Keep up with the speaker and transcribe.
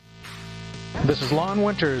This is Lon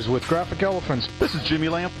Winters with Graphic Elephants. This is Jimmy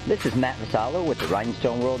Lamp. This is Matt Vassallo with the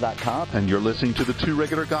RhinstoneWorld.com. And you're listening to the Two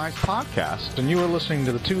Regular Guys podcast. And you are listening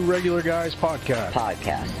to the Two Regular Guys podcast.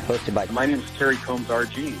 Hosted by... My name is Terry Combs,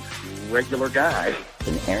 RG, regular guy.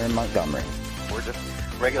 And Aaron Montgomery. We're just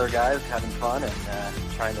regular guys having fun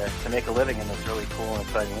and trying to make a living in this really cool and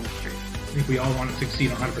exciting industry. I think we all want to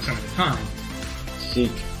succeed 100% of the time.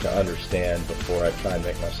 Seek to understand before I try and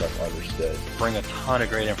make myself understood. Bring a ton of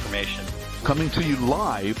great information. Coming to you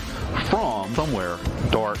live from somewhere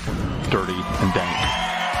dark, dirty, and dank.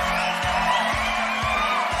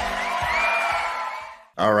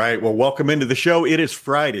 All right, well, welcome into the show. It is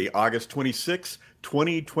Friday, August 26th,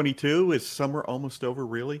 2022. Is summer almost over,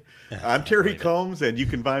 really? I'm Terry Combs, and you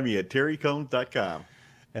can find me at terrycombs.com.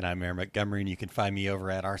 And I'm Aaron Montgomery, and you can find me over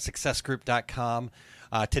at oursuccessgroup.com.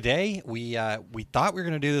 Today, we thought we were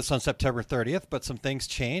going to do this on September 30th, but some things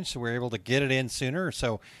changed, so we were able to get it in sooner,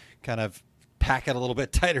 so kind of pack it a little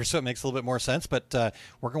bit tighter so it makes a little bit more sense. But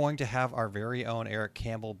we're going to have our very own Eric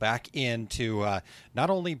Campbell back in to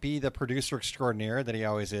not only be the producer extraordinaire that he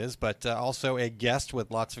always is, but also a guest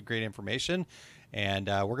with lots of great information. And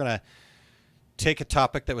we're going to take a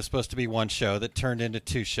topic that was supposed to be one show that turned into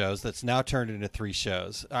two shows, that's now turned into three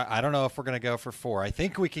shows. I don't know if we're going to go for four. I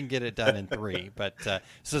think we can get it done in three, but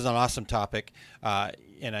this is an awesome topic,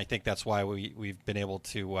 and I think that's why we've been able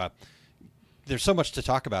to there's so much to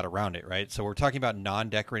talk about around it, right? So we're talking about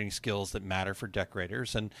non-decorating skills that matter for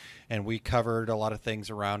decorators, and we covered a lot of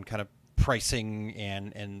things around kind of pricing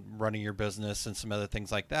and running your business and some other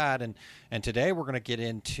things like that. And today we're going to get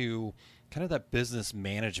into kind of that business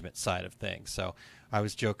management side of things. So I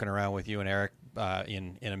was joking around with you and Eric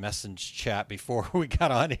in a message chat before we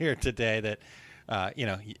got on here today that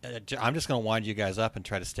I'm just going to wind you guys up and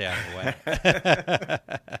try to stay out of the way.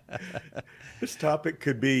 This topic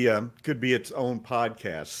could be its own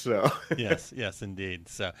podcast. So yes, indeed.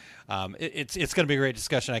 So it's going to be a great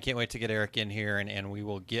discussion. I can't wait to get Eric in here, and we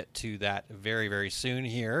will get to that very, very soon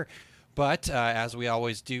here. But as we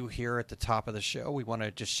always do here at the top of the show, we want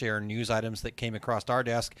to just share news items that came across our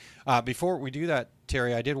desk. Before we do that,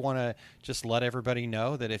 Terry, I did want to just let everybody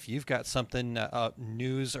know that if you've got something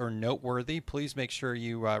news or noteworthy, please make sure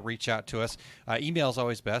you reach out to us. Email is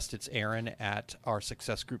always best. It's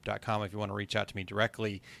aaron@oursuccessgroup.com if you want to reach out to me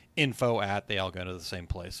directly. They all go to the same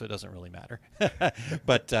place, so it doesn't really matter.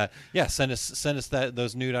 But yeah, send us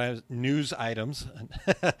those news items.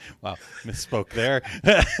 Wow, misspoke there.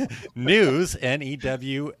 News,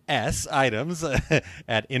 NEWS items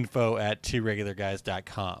at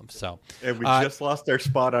info@tworegularguys.com. So, and we just lost our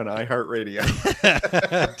spot on iHeartRadio.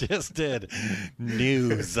 Just did.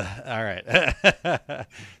 News. All right.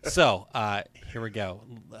 So here we go.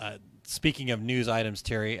 Speaking of news items,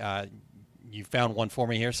 Terry, you found one for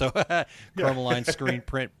me here. So Chromaline Screen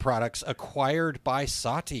Print Products acquired by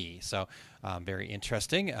Sati. So very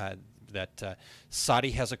interesting that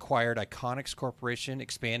Sati has acquired Iconics Corporation,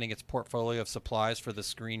 expanding its portfolio of supplies for the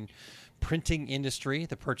screen printing industry.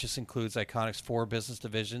 The purchase includes Iconics' 4 business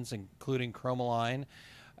divisions, including Chromaline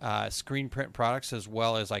Screen Print Products, as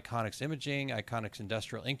well as Iconics Imaging, Iconics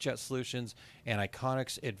Industrial Inkjet Solutions, and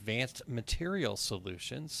Iconics Advanced Material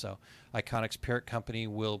Solutions. So Iconics' parent company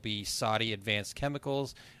will be Sati Advanced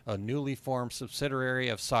Chemicals, a newly formed subsidiary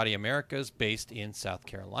of Sati Americas based in South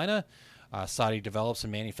Carolina. Sati develops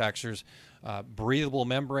and manufactures breathable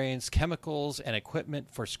membranes, chemicals, and equipment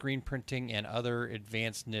for screen printing and other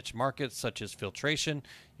advanced niche markets such as filtration.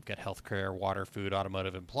 You've got healthcare, water, food,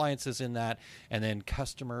 automotive appliances in that, and then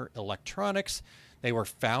customer electronics. They were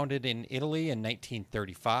founded in Italy in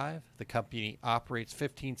 1935. The company operates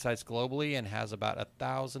 15 sites globally and has about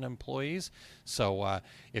 1,000 employees. So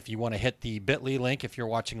if you want to hit the bit.ly link, if you're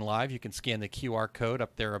watching live, you can scan the QR code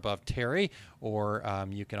up there above Terry, or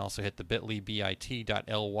you can also hit the bit.ly,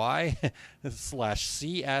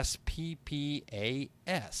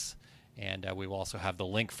 bit.ly/CSPPAS. And we will also have the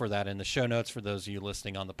link for that in the show notes. For those of you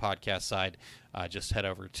listening on the podcast side, just head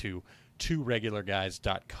over to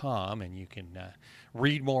tworegularguys.com and you can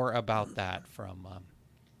read more about that from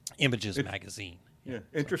Images Magazine. Yeah,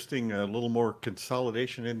 interesting. A little more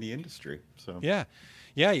consolidation in the industry. So yeah.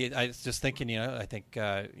 I was just thinking. I think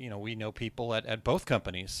we know people at both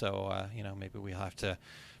companies, so maybe we'll have to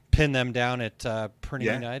pin them down at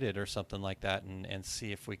Printing United or something like that, and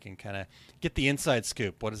see if we can kind of get the inside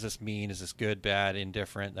scoop. What does this mean? Is this good, bad,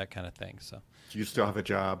 indifferent, that kind of thing? So do you still have a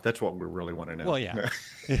job? That's what we really want to know. Well, yeah.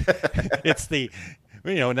 It's the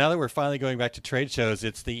now that we're finally going back to trade shows,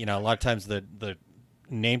 it's the a lot of times the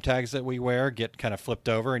name tags that we wear get kind of flipped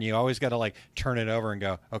over, and you always got to like turn it over and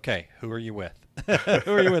go, okay, who are you with?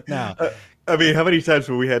 Who are you with now? I mean, how many times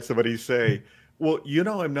have we had somebody say, well,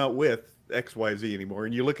 I'm not with XYZ anymore.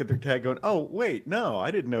 And you look at their tag going, oh, wait, no,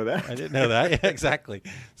 I didn't know that. I didn't know that. Yeah, exactly.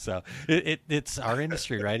 So it's our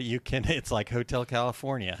industry, right? It's like Hotel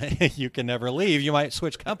California. You can never leave. You might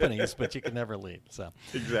switch companies, but you can never leave. So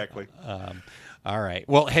exactly. All right.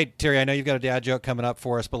 Well, hey, Terry, I know you've got a dad joke coming up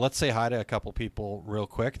for us, but let's say hi to a couple people real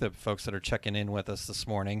quick, the folks that are checking in with us this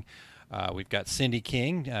morning. We've got Cindy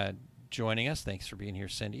King joining us. Thanks for being here,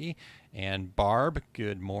 Cindy. And Barb,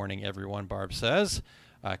 good morning, everyone, Barb says.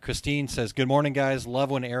 Christine says, good morning, guys.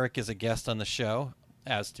 Love when Eric is a guest on the show,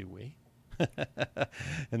 as do we.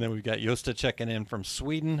 And then we've got Josta checking in from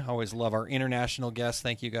Sweden. Always love our international guests.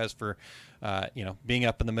 Thank you guys for, being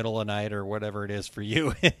up in the middle of the night or whatever it is for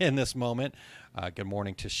you in this moment. Good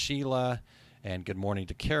morning to Sheila, and good morning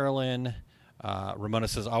to Carolyn. Ramona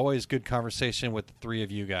says, always good conversation with the three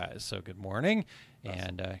of you guys. So good morning.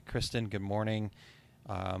 And Kristen, good morning.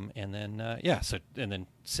 And then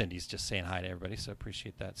Cindy's just saying hi to everybody. So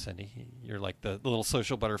appreciate that, Cindy. You're like the little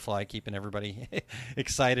social butterfly keeping everybody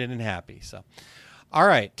excited and happy. So, all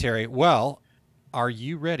right, Terry. Well, are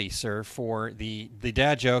you ready, sir, for the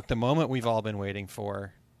dad joke, the moment we've all been waiting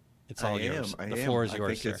for? It's all yours. The floor is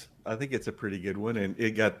yours, sir. I think it's a pretty good one, and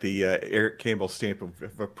it got the Eric Campbell stamp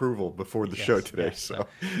of approval before the show today. Yes, so,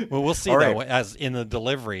 well, we'll see though, as in the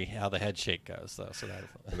delivery, how the head shake goes, though. So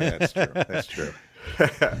that's true. That's true.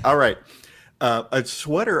 All right. A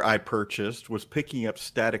sweater I purchased was picking up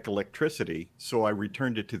static electricity, so I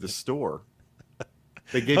returned it to the store.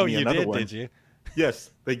 They gave me another one. Did you?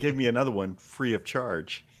 Yes, they gave me another one free of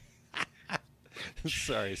charge.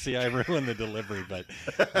 Sorry. See, I ruined the delivery, but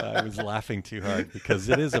I was laughing too hard because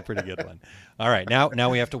it is a pretty good one. All right. Now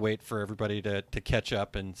we have to wait for everybody to catch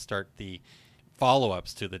up and start the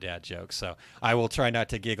follow-ups to the dad joke. So I will try not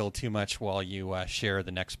to giggle too much while you share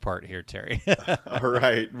the next part here, Terry. All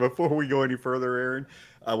right. Before we go any further, Aaron,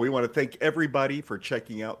 we want to thank everybody for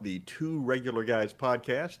checking out the Two Regular Guys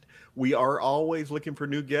podcast. We are always looking for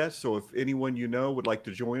new guests. So if anyone you know would like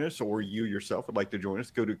to join us, or you yourself would like to join us,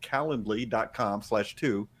 go to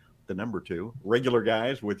calendly.com/2, the number 2, Regular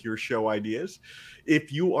Guys, with your show ideas.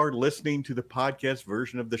 If you are listening to the podcast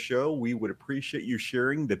version of the show, we would appreciate you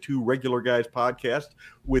sharing the Two Regular Guys podcast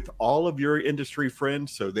with all of your industry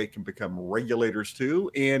friends so they can become regulators too.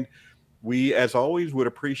 And we, as always, would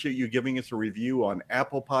appreciate you giving us a review on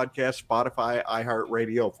Apple Podcasts, Spotify,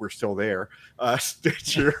 iHeartRadio, if we're still there,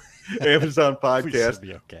 Stitcher, Amazon Podcast,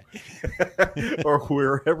 be okay. or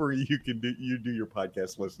wherever you do your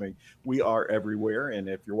podcast listening. We are everywhere. And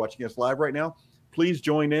if you're watching us live right now, please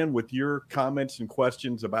join in with your comments and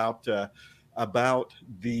questions about the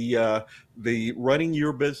running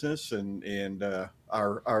your business and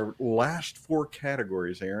our last 4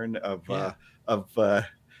 categories, Aaron, of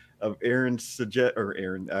Eric's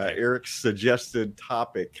suggested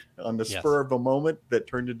topic on the spur of a moment that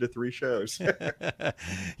turned into 3 shows.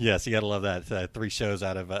 Yes, you got to love that. 3 shows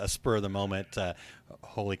out of a spur of the moment.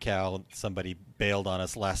 Holy cow, somebody bailed on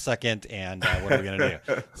us last second, and what are we going to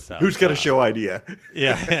do? So, who's got a show idea?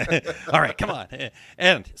 Yeah. All right, come on.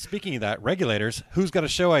 And speaking of that, regulators, who's got a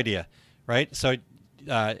show idea, right? So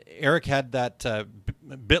Eric had that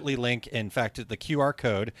bit.ly link, in fact, the QR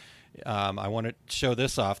code. I want to show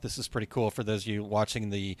this off. This is pretty cool for those of you watching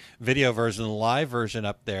the video version, the live version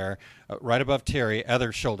up there, right above Terry,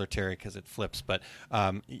 other shoulder Terry because it flips, but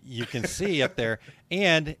you can see up there.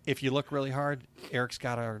 And if you look really hard, Eric's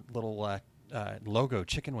got our little logo,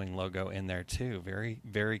 chicken wing logo in there too. Very,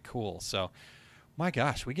 very cool. So, my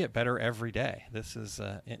gosh, we get better every day. This is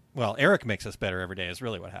Eric makes us better every day is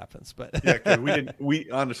really what happens. But yeah,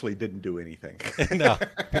 we honestly didn't do anything. No,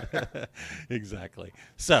 exactly.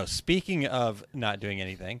 So speaking of not doing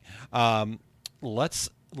anything, let's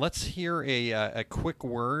hear a quick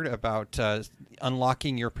word about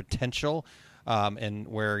unlocking your potential, and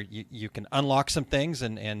where you can unlock some things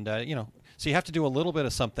and so you have to do a little bit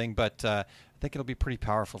of something, but I think it'll be pretty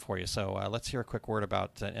powerful for you. So let's hear a quick word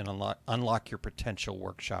about an Unlock Your Potential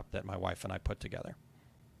workshop that my wife and I put together.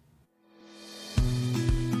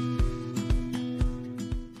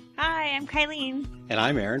 Hi, I'm Kylene. And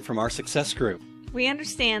I'm Aaron from our Success Group. We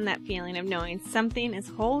understand that feeling of knowing something is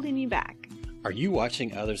holding you back. Are you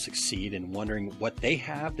watching others succeed and wondering what they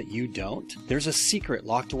have that you don't? There's a secret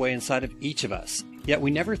locked away inside of each of us. Yet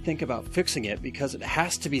we never think about fixing it because it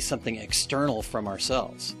has to be something external from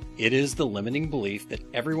ourselves. It is the limiting belief that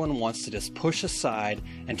everyone wants to just push aside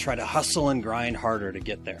and try to hustle and grind harder to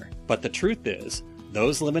get there. But the truth is,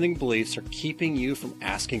 those limiting beliefs are keeping you from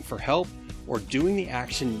asking for help or doing the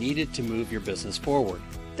action needed to move your business forward.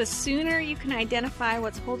 The sooner you can identify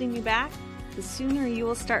what's holding you back, the sooner you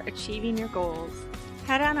will start achieving your goals.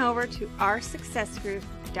 Head on over to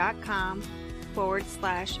oursuccessgroup.com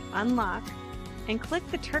www.terryandandrew.com/unlock and click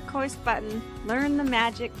the turquoise button, Learn the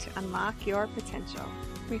Magic to Unlock Your Potential.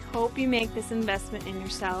 We hope you make this investment in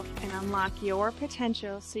yourself and unlock your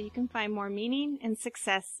potential so you can find more meaning and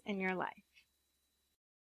success in your life.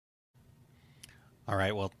 All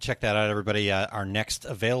right, well, check that out, everybody. Our next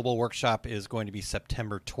available workshop is going to be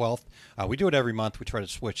September 12th. We do it every month. We try to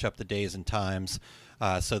switch up the days and times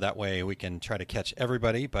so that way we can try to catch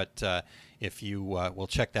everybody. But if you will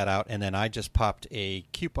check that out. And then I just popped a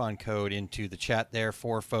coupon code into the chat there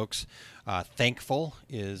for folks. Thankful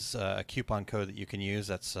is a coupon code that you can use.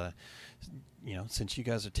 That's since you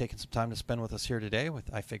guys are taking some time to spend with us here today,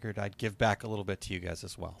 I figured I'd give back a little bit to you guys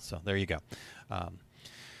as well. So there you go.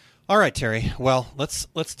 All right, Terry. Well,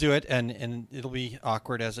 let's do it, and it'll be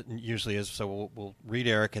awkward as it usually is. So we'll read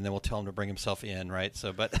Eric, and then we'll tell him to bring himself in, right?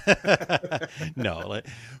 So, but no,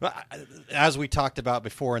 as we talked about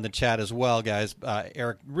before in the chat as well, guys.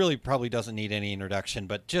 Eric really probably doesn't need any introduction,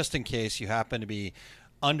 but just in case you happen to be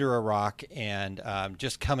under a rock and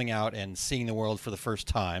just coming out and seeing the world for the first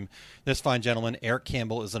time, this fine gentleman, Eric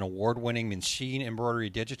Campbell, is an award-winning machine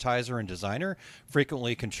embroidery digitizer and designer,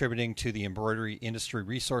 frequently contributing to the embroidery industry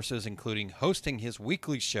resources, including hosting his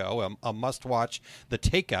weekly show, a must-watch, The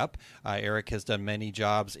Take Up. Eric has done many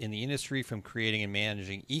jobs in the industry, from creating and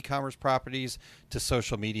managing e-commerce properties to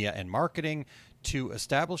social media and marketing, to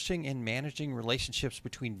establishing and managing relationships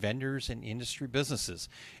between vendors and industry businesses.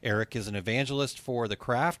 Eric is an evangelist for the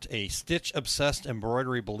craft, a stitch-obsessed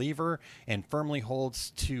embroidery believer, and firmly holds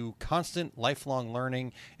to constant lifelong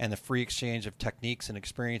learning and the free exchange of techniques and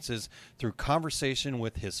experiences through conversation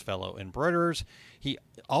with his fellow embroiderers. He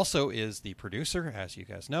also is the producer, as you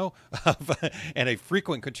guys know, and a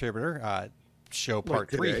frequent contributor, show part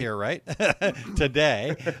 3 here, right?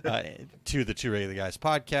 Today, to the Two Regular Guys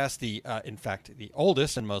podcast, in fact, the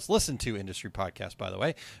oldest and most listened to industry podcast, by the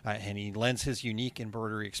way. And he lends his unique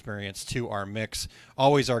embroidery experience to our mix.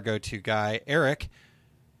 Always our go-to guy. Eric,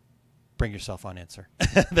 bring yourself on in, sir.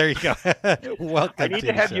 There you go. Welcome. I need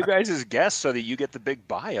to have you guys as guests so that you get the big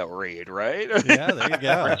bio read, right? Yeah, there you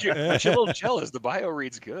go. Aren't you a little jealous? The bio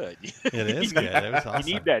read's good. It is good. It was awesome.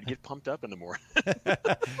 You need that. Get pumped up in the morning.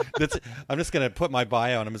 I'm just going to put my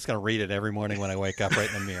bio and I'm just going to read it every morning when I wake up right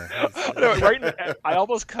in the mirror. I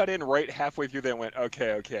almost cut in right halfway through that and went,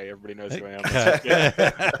 okay, everybody knows who I am.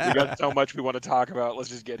 We got so much we want to talk about. Let's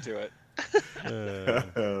just get to it.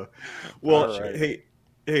 Well, right.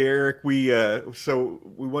 Hey, Eric, we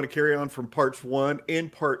want to carry on from parts 1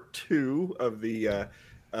 and part 2 of the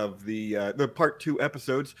part 2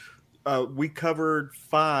 episodes. We covered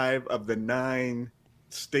 5 of the 9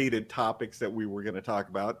 stated topics that we were going to talk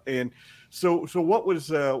about. And so what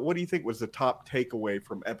do you think was the top takeaway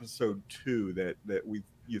from episode 2 that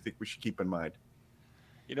you think we should keep in mind?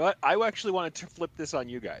 You know what? I actually wanted to flip this on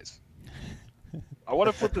you guys. I want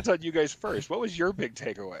to flip this on you guys first. What was your big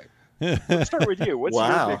takeaway? Let's start with you. What's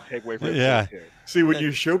your big takeaway from episode 2? See, when you're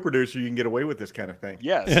a show producer, you can get away with this kind of thing.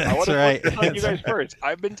 Yes, I want to flip this on you guys first.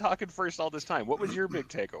 I've been talking first all this time. What was your big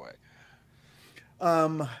takeaway?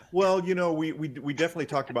 Well, we definitely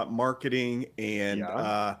talked about marketing and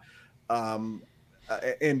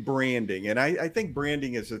branding, and I think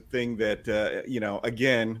branding is a thing that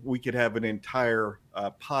again, we could have an entire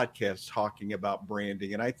podcast talking about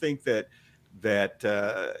branding, and I think that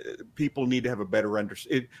people need to have a better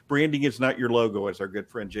understanding. Branding is not your logo, as our good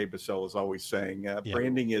friend Jay Bassell is always saying.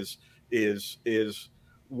 Branding is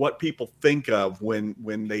what people think of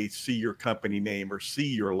when they see your company name or see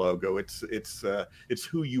your logo. It's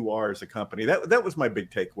who you are as a company. That was my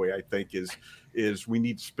big takeaway. I think is we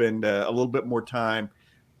need to spend a little bit more time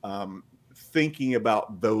thinking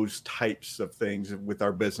about those types of things with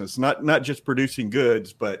our business, not just producing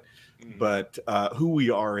goods, but who we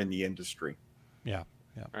are in the industry. Yeah.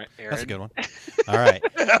 All right, that's a good one. All right.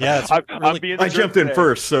 Yeah, I jumped in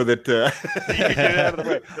first so that you can get it out of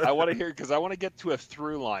the way. I want to hear, because I want to get to a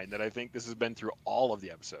through line that I think this has been through all of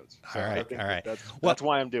the episodes. So all right. That's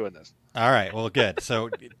why I'm doing this. All right. Well, good. So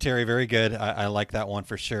Terry, very good. I like that one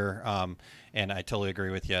for sure. And I totally agree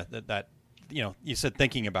with you that you said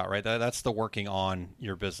thinking about, right? That's the working on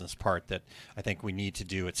your business part that I think we need to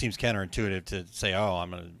do. It seems counterintuitive to say, oh,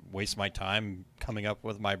 I'm going to waste my time coming up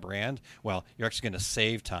with my brand. Well, you're actually going to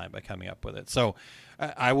save time by coming up with it. So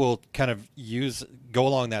I will kind of go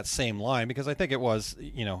along that same line, because I think it was,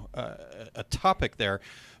 a topic there,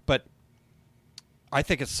 but I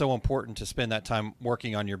think it's so important to spend that time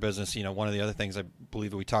working on your business. One of the other things I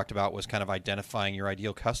believe that we talked about was kind of identifying your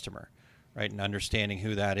ideal customer, right? And understanding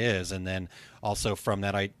who that is. And then also from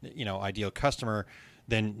that, ideal customer,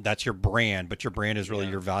 then that's your brand, but your brand is really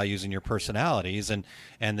your values and your personalities, and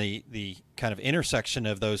the kind of intersection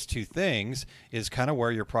of those two things is kind of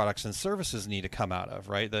where your products and services need to come out of,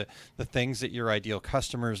 right? The things that your ideal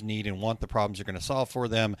customers need and want, the problems you're going to solve for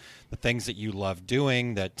them, the things that you love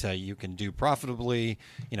doing that you can do profitably,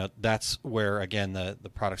 that's where, again,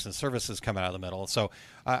 the products and services come out of the middle. So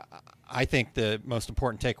I think the most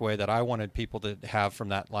important takeaway that I wanted people to have from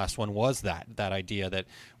that last one was that idea that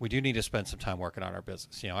we do need to spend some time working on our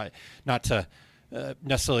business. Not to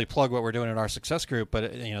necessarily plug what we're doing in our success group,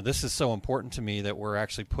 but this is so important to me that we're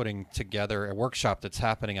actually putting together a workshop that's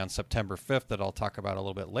happening on September 5th that I'll talk about a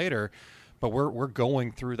little bit later. But we're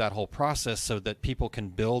going through that whole process so that people can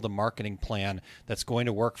build a marketing plan that's going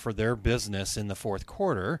to work for their business in the fourth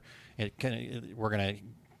quarter. We're going to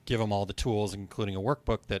give them all the tools, including a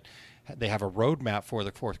workbook that they have a roadmap for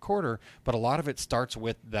the fourth quarter. But a lot of it starts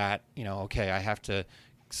with that, okay, I have to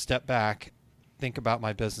step back, think about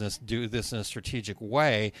my business, do this in a strategic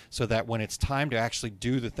way so that when it's time to actually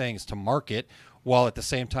do the things to market, while at the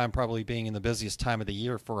same time probably being in the busiest time of the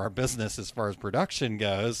year for our business as far as production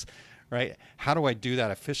goes, right? How do I do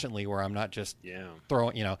that efficiently where I'm not just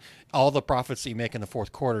throwing, all the profits that you make in the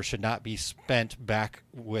fourth quarter should not be spent back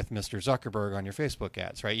with Mr. Zuckerberg on your Facebook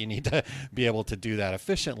ads, right? You need to be able to do that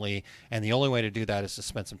efficiently. And the only way to do that is to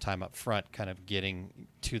spend some time up front kind of getting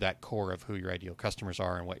to that core of who your ideal customers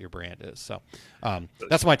are and what your brand is. So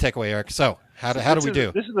that's my takeaway, Eric. So how do we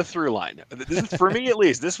do? This is the through line. This is, for me at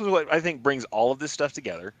least, this is what I think brings all of this stuff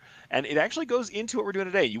together. And it actually goes into what we're doing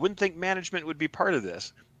today. You wouldn't think management would be part of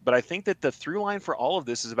this, but I think that the through line for all of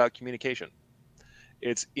this is about communication.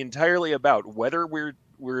 It's entirely about whether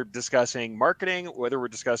we're discussing marketing, whether we're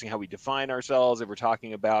discussing how we define ourselves, if we're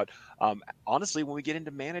talking about, honestly, when we get into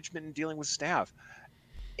management and dealing with staff.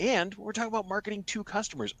 And we're talking about marketing to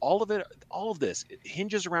customers. All of this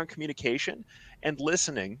hinges around communication and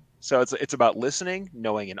listening. So it's about listening,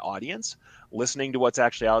 knowing an audience, listening to what's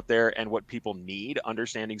actually out there and what people need,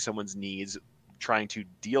 understanding someone's needs, trying to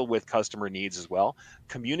deal with customer needs as well,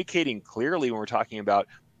 communicating clearly when we're talking about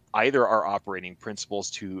either our operating principles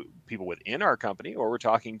to people within our company or we're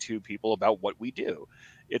talking to people about what we do.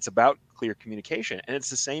 It's about clear communication. And it's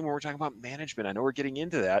the same when we're talking about management. I know we're getting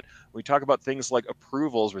into that. We talk about things like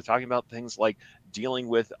approvals. We're talking about things like dealing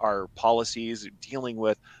with our policies, dealing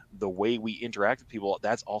with the way we interact with people.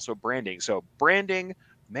 That's also branding. So branding,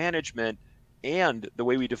 management, and the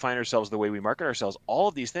way we define ourselves, the way we market ourselves, all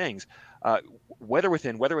of these things, whether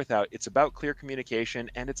within, whether without, it's about clear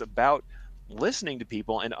communication, and it's about listening to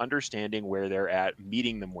people and understanding where they're at,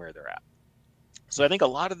 meeting them where they're at. So I think a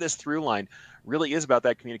lot of this through line really is about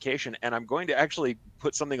that communication. And I'm going to actually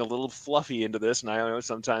put something a little fluffy into this. And I know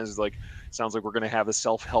sometimes it sounds like we're going to have a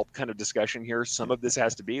self-help kind of discussion here. Some of this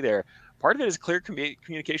has to be there. Part of it is clear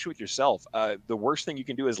communication with yourself. The worst thing you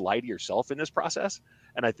can do is lie to yourself in this process.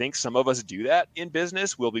 And I think some of us do that in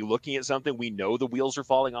business. We'll be looking at something. We know the wheels are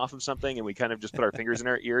falling off of something and we kind of just put our fingers in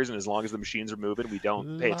our ears. And as long as the machines are moving, we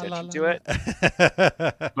don't pay attention to it.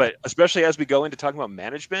 But especially as we go into talking about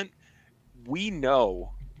management, we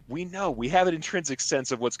know we have an intrinsic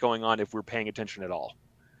sense of what's going on if we're paying attention at all.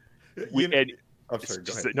 I'm sorry,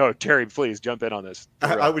 go ahead. No, Terry, please jump in on this.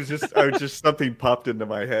 I was just something popped into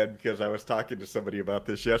my head because I was talking to somebody about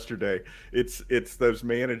this yesterday. It's those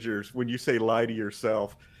managers, when you say lie to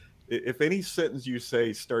yourself, if any sentence you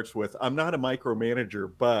say starts with, I'm not a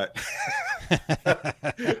micromanager, but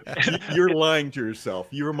you're lying to yourself.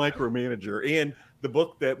 You're a micromanager. And the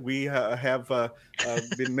book that we have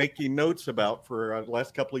been making notes about for the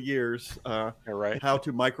last couple of years, how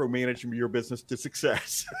to micromanage your business to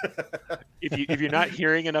success. If you're not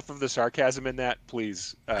hearing enough of the sarcasm in that,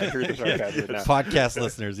 please hear the sarcasm in that. Podcast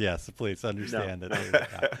listeners, yes, please understand it.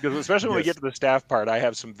 Because especially when we get to the staff part, I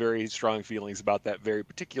have some very strong feelings about that very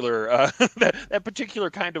particular that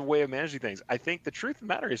particular kind of way of managing things. I think the truth of the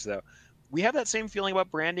matter is, though, we have that same feeling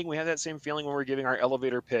about branding. We have that same feeling when we're giving our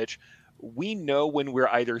elevator pitch. We know when we're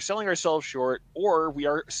either selling ourselves short or we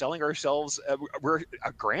are selling ourselves, we're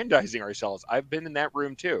aggrandizing ourselves. I've been in that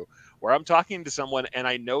room too, where I'm talking to someone and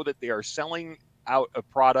I know that they are selling out a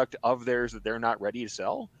product of theirs that they're not ready to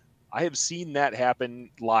sell. I have seen that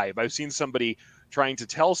happen live. I've seen somebody trying to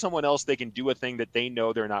tell someone else they can do a thing that they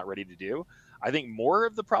know they're not ready to do. I think more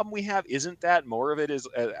of the problem we have isn't that. More of it is,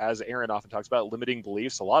 as Aaron often talks about, limiting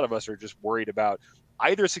beliefs. A lot of us are just worried about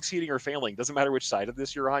either succeeding or failing. Doesn't matter which side of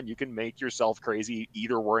this you're on. You can make yourself crazy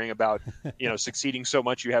either worrying about, succeeding so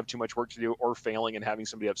much you have too much work to do, or failing and having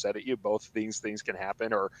somebody upset at you. Both things can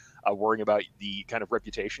happen, or worrying about the kind of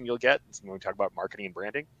reputation you'll get when we talk about marketing and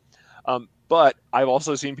branding. But I've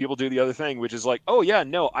also seen people do the other thing, which is like, oh yeah,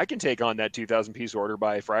 no, I can take on that 2,000 piece order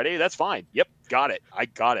by Friday. That's fine. Yep.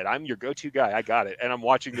 got it. I'm your go-to guy. I got it. And I'm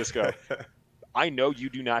watching this go, I know you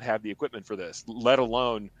do not have the equipment for this, let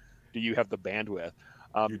alone do you have the bandwidth.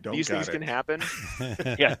 These things can happen.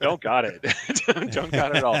 Yeah, don't got it. don't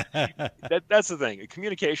got it at all. That's the thing.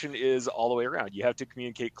 Communication is all the way around. You have to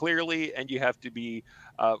communicate clearly, and you have to be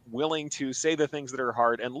willing to say the things that are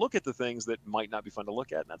hard and look at the things that might not be fun to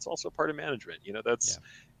look at. And that's also part of management. That's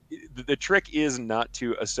the trick is not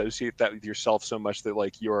to associate that with yourself so much that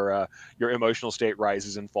like your emotional state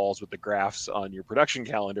rises and falls with the graphs on your production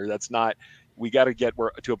calendar. That's not. We got to get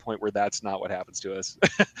to a point where that's not what happens to us.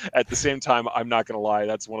 At the same time, I'm not going to lie.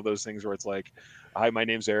 That's one of those things where it's like, hi, my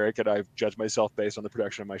name's Eric, and I've judged myself based on the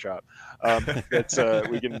production of my shop.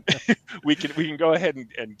 We can go ahead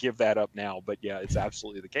and give that up now. But yeah, it's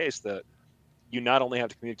absolutely the case that you not only have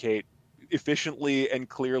to communicate efficiently and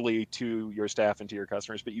clearly to your staff and to your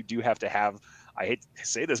customers, but you do have to have, I hate to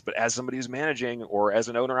say this, but as somebody who's managing or as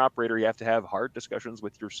an owner operator, you have to have hard discussions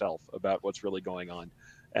with yourself about what's really going on,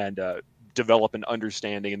 and develop an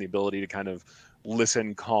understanding and the ability to kind of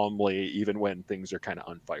listen calmly even when things are kind of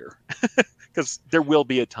on fire, because there will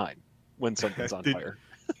be a time when something's on fire.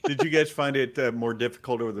 Did you guys find it more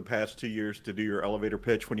difficult over the past 2 years to do your elevator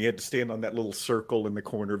pitch when you had to stand on that little circle in the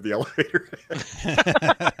corner of the elevator?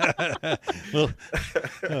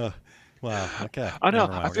 Wow. Okay. I know.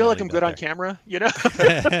 I feel like I'm good on camera. I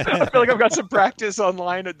feel like I've got some practice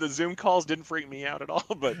online. The Zoom calls didn't freak me out at all,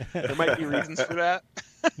 but there might be reasons for that.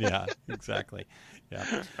 Yeah, exactly.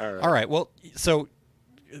 Yeah. All right. Well, so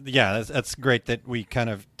yeah, that's great that we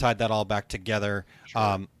kind of tied that all back together.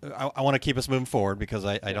 Sure. I want to keep us moving forward because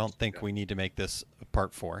I don't think we need to make this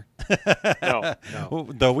part 4. No.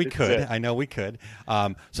 Though we could. I know we could.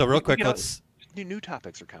 So real quick, let's. New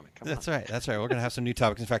topics are coming. That's right. We're going to have some new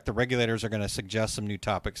topics. In fact, the regulators are going to suggest some new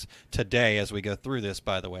topics today as we go through this,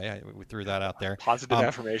 by the way. We threw that out there. Positive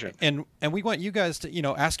affirmation. And we want you guys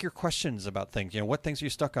to, ask your questions about things. What things are you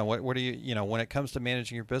stuck on? What are you, when it comes to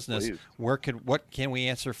managing your business, Please. what can we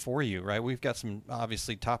answer for you, right? We've got some,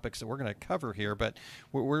 obviously, topics that we're going to cover here, but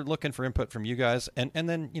we're looking for input from you guys and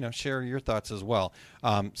then, share your thoughts as well.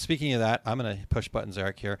 Speaking of that, I'm going to push buttons,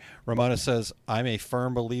 Eric, here. Ramona says, I'm a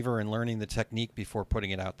firm believer in learning the technique before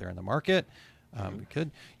putting it out there in the market.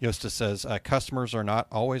 Good. Yosta says, customers are not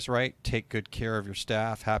always right. Take good care of your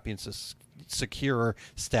staff. Happy and secure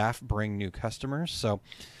staff bring new customers. So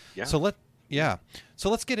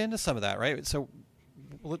let's get into some of that, right? So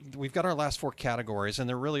we've got our last 4 categories, and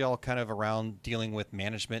they're really all kind of around dealing with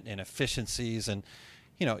management and efficiencies. And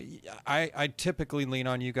I typically lean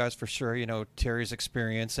on you guys for sure. Terry's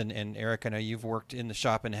experience and Eric, I know you've worked in the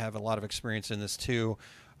shop and have a lot of experience in this too.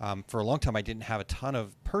 For a long time, I didn't have a ton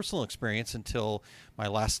of personal experience until my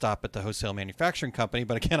last stop at the wholesale manufacturing company.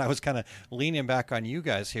 But again, I was kind of leaning back on you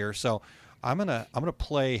guys here. So I'm gonna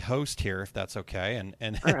play host here, if that's okay,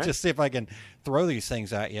 and right. Just see if I can throw these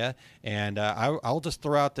things at you. And I'll just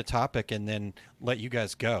throw out the topic and then let you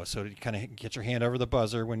guys go. So you kind of get your hand over the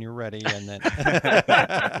buzzer when you're ready, and then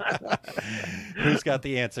who's got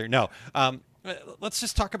the answer? No. Let's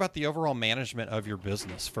just talk about the overall management of your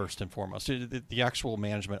business first and foremost, the actual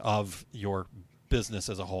management of your business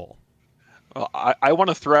as a whole. Well, I want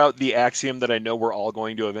to throw out the axiom that I know we're all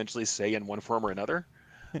going to eventually say in one form or another.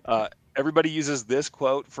 Everybody uses this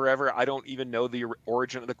quote forever. I don't even know the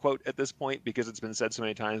origin of the quote at this point because it's been said so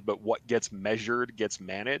many times, but what gets measured gets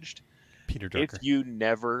managed. Peter Drucker. If you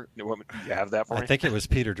never, you have that for me? I think it was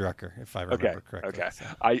Peter Drucker, if I remember correctly. Okay. So.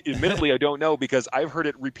 Admittedly, I don't know because I've heard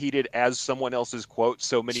it repeated as someone else's quote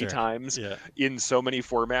so many times in so many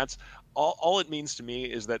formats. All it means to me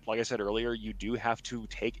is that, like I said earlier, you do have to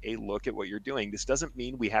take a look at what you're doing. This doesn't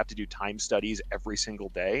mean we have to do time studies every single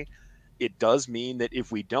day. It does mean that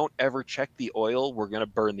if we don't ever check the oil, we're going to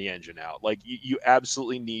burn the engine out. Like you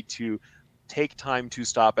absolutely need to take time to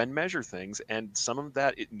stop and measure things, and some of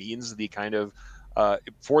that it means the kind of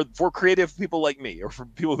for creative people like me, or for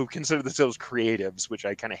people who consider themselves creatives, which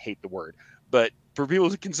I kind of hate the word, but for people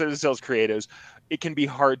who consider themselves creatives, it can be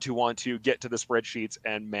hard to want to get to the spreadsheets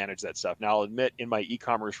and manage that stuff. Now, I'll admit, in my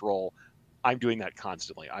e-commerce role, I'm doing that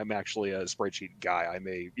constantly. I'm actually a spreadsheet guy. I'm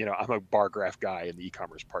a bar graph guy in the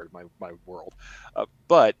e-commerce part of my world.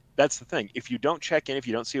 But that's the thing. If you don't check in, if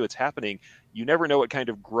you don't see what's happening, you never know what kind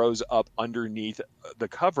of grows up underneath the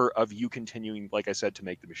cover of you continuing, like I said, to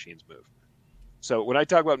make the machines move. So when I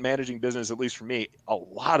talk about managing business, at least for me, a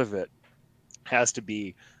lot of it has to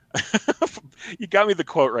be, you got me the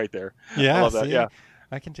quote right there. Yeah. I love that. Yeah.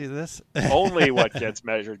 I can do this. Only what gets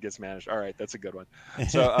measured gets managed. All right, that's a good one.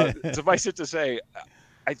 So suffice it to say,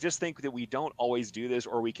 I just think that we don't always do this,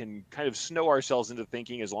 or we can kind of snow ourselves into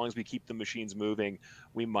thinking as long as we keep the machines moving,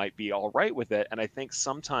 we might be all right with it. And I think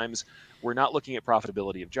sometimes we're not looking at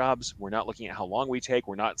profitability of jobs. We're not looking at how long we take.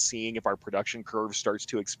 We're not seeing if our production curve starts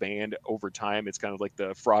to expand over time. It's kind of like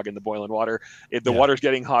the frog in the boiling water. If the water's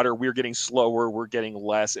getting hotter, we're getting slower, we're getting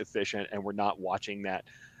less efficient, and we're not watching that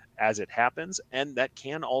as it happens. And that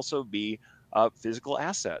can also be physical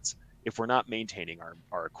assets. If we're not maintaining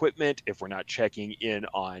our equipment, if we're not checking in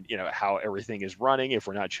on, how everything is running, if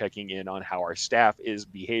we're not checking in on how our staff is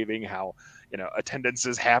behaving, how, attendance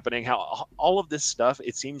is happening, how all of this stuff,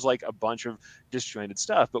 it seems like a bunch of disjointed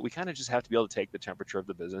stuff, but we kind of just have to be able to take the temperature of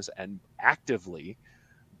the business and actively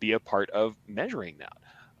be a part of measuring that.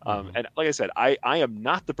 And like I said, I am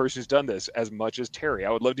not the person who's done this as much as Terry. I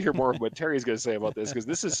would love to hear more of what Terry's going to say about this, because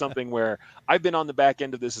this is something where I've been on the back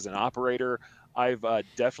end of this as an operator. I've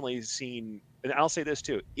definitely seen, and I'll say this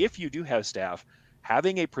too, if you do have staff,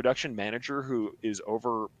 having a production manager who is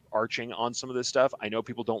overarching on some of this stuff, I know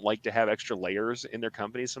people don't like to have extra layers in their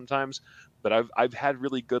companies sometimes, but I've had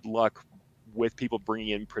really good luck with people bringing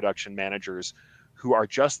in production managers who are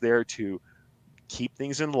just there to keep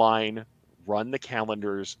things in line, run the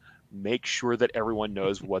calendars, make sure that everyone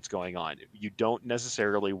knows what's going on. You don't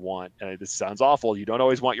necessarily want, and this sounds awful, you don't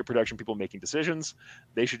always want your production people making decisions.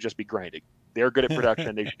 They should just be grinding. They're good at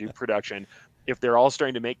production. They should do production. If they're all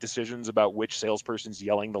starting to make decisions about which salesperson's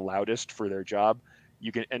yelling the loudest for their job,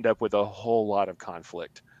 you can end up with a whole lot of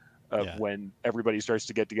conflict when everybody starts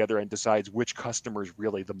to get together and decides which customer is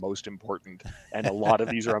really the most important. And a lot of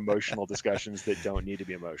these are emotional discussions that don't need to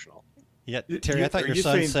be emotional. Yeah, Terry, I thought your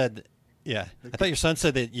son said... Yeah, I thought your son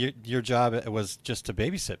said that your job was just to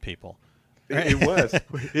babysit people. Right? It was.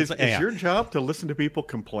 Is your job to listen to people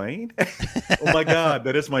complain? Oh my God,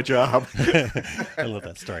 that is my job. I love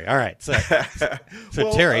that story. All right, so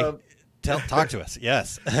well, Terry, talk to us.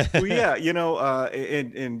 Yes. Well, yeah,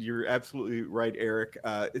 and you're absolutely right, Eric.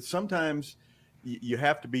 Sometimes you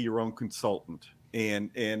have to be your own consultant,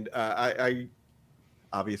 and I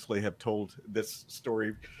obviously have told this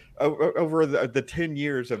story over the 10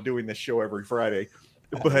 years of doing this show every Friday,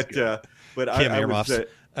 but I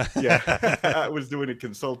was doing a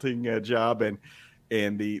consulting job, and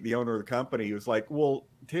the owner of the company was like, "Well,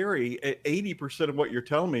 Terry, 80% of what you're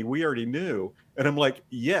telling me, we already knew." And I'm like,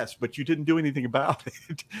 "Yes, but you didn't do anything about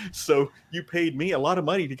it. So you paid me a lot of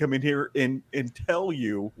money to come in here and tell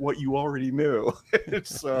you what you already knew."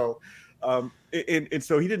 So, and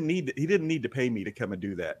so he didn't need to pay me to come and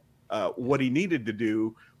do that. What he needed to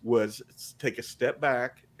do was take a step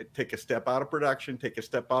back, take a step out of production, take a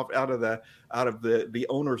step out of the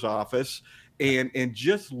owner's office, and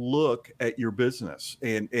just look at your business.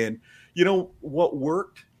 And what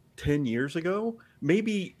worked 10 years ago,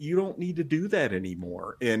 maybe you don't need to do that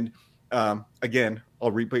anymore. And again,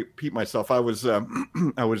 I'll repeat myself. I was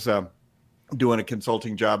doing a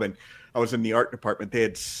consulting job, and I was in the art department. They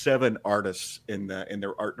had 7 artists in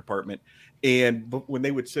their art department. And when they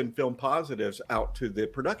would send film positives out to the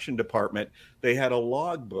production department, they had a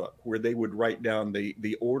logbook where they would write down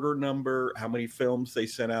the order number, how many films they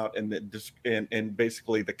sent out, and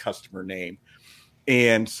basically the customer name.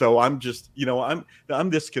 And so I'm just, I'm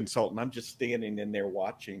this consultant. I'm just standing in there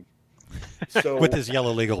watching. So with his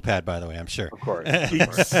yellow legal pad, by the way, I'm sure. Of course.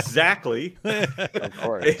 Exactly. Of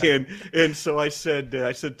course. And so I said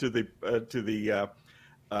to the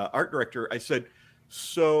art director, I said,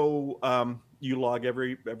 "So you log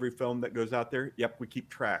every film that goes out there?" "Yep, we keep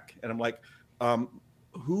track." And I'm like,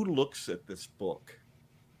 "Who looks at this book?"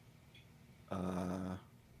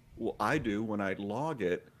 "Well, I do when I log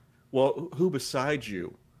it." "Well, who besides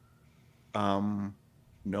you?" "No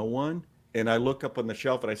one." And I look up on the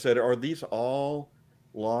shelf and I said, "Are these all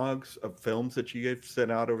logs of films that you have sent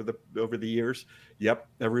out over the years?" "Yep,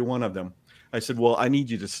 every one of them." I said, "Well, I need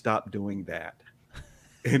you to stop doing that."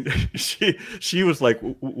 And she was like,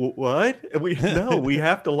 "What? We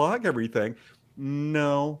have to log everything."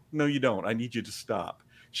 No, you don't. I need you to stop."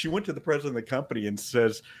 She went to the president of the company and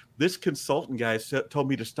says, "This consultant guy told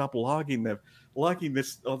me to stop logging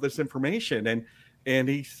all this information." And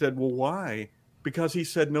he said, "Well, why?" "Because," he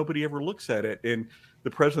said, "nobody ever looks at it." And the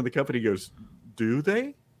president of the company goes, "Do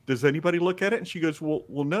they? Does anybody look at it?" And she goes, well,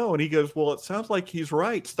 no. And he goes, "Well, it sounds like he's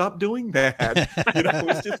right. Stop doing that."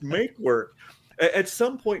 It's just make work. At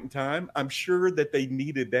some point in time, I'm sure that they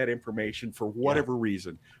needed that information for whatever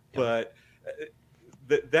reason. Yeah.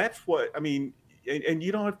 But that's what I mean. And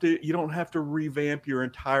you don't have to revamp your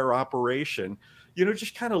entire operation.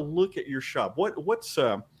 Just kind of look at your shop. What's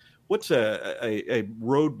a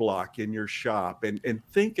roadblock in your shop, and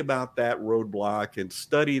think about that roadblock and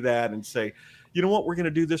study that and say, "You know what we're going to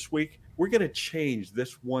do this week? we're going to change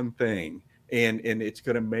this one thing, and it's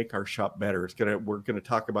going to make our shop better. We're going to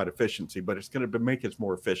talk about efficiency, but it's going to make us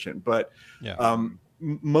more efficient. But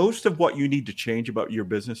most of what you need to change about your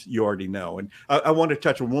business, you already know. And I want to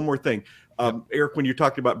touch on one more thing. Eric, when you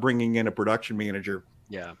talked about bringing in a production manager,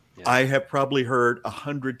 I have probably heard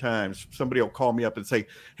 100 times somebody will call me up and say,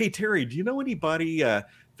 "Hey, Terry, do you know anybody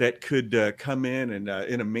that could come in and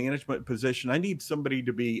in a management position? I need somebody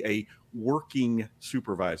to be a working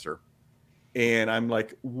supervisor." And I'm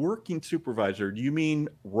like, working supervisor, do you mean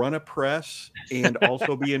run a press and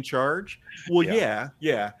also be in charge? Well,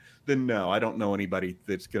 yeah. Then no, I don't know anybody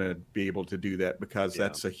that's going to be able to do that, because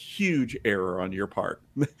that's a huge error on your part.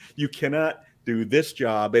 You cannot do this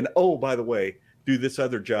job and, oh, by the way, do this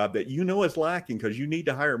other job that you know is lacking, because you need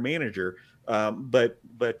to hire a manager, but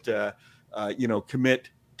commit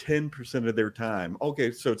 10% of their time.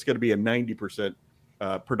 Okay, so it's going to be a 90%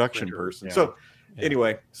 production person. Yeah. So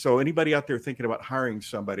anyway, so anybody out there thinking about hiring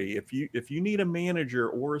somebody, if you need a manager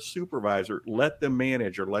or a supervisor, let them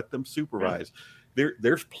manage or let them supervise.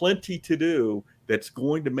 There's plenty to do that's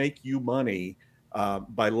going to make you money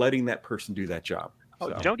by letting that person do that job. Oh,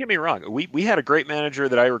 don't get me wrong. We had a great manager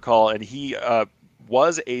that I recall, and he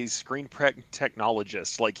was a screen print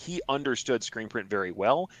technologist. Like, he understood screen print very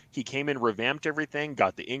well. He came in, revamped everything,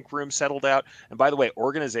 got the ink room settled out. And by the way,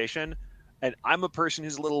 organization. And I'm a person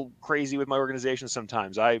who's a little crazy with my organization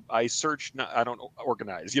sometimes. I search, I don't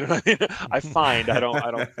organize. You know what I mean? I find, I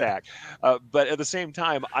don't fact. But at the same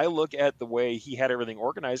time, I look at the way he had everything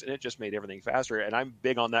organized, and it just made everything faster. And I'm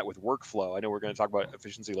big on that with workflow. I know we're going to talk about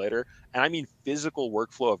efficiency later. And I mean physical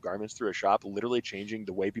workflow of garments through a shop. Literally changing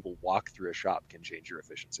the way people walk through a shop can change your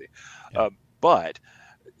efficiency. But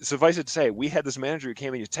suffice it to say, we had this manager who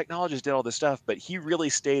came in, his technologist did all this stuff, but he really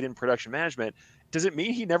stayed in production management. Does it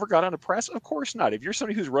mean he never got on a press? Of course not. If you're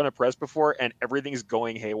somebody who's run a press before and everything's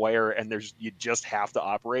going haywire and you just have to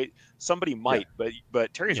operate, somebody might.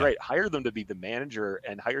 But Terry's right. Hire them to be the manager,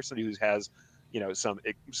 and hire somebody who has,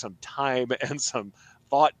 some time and some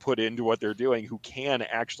thought put into what they're doing, who can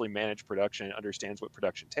actually manage production and understands what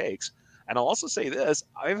production takes. And I'll also say this: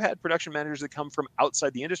 I've had production managers that come from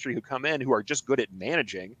outside the industry who come in who are just good at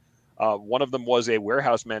managing. One of them was a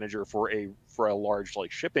warehouse manager for a large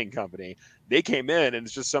shipping company. They came in, and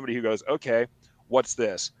it's just somebody who goes, "Okay, what's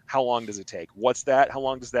this? How long does it take? What's that? How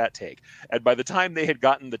long does that take?" And by the time they had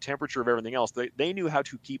gotten the temperature of everything else, they knew how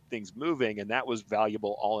to keep things moving, and that was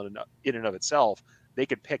valuable all in and of itself. They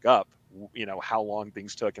could pick up, how long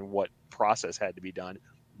things took and what process had to be done.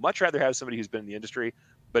 Much rather have somebody who's been in the industry,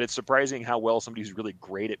 but it's surprising how well somebody who's really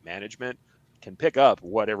great at management can pick up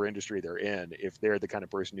whatever industry they're in if they're the kind of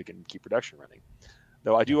person who can keep production running.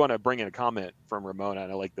 Though I do want to bring in a comment from Ramona,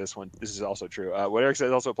 and I like this one. This is also true. What Eric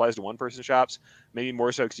says also applies to one-person shops, maybe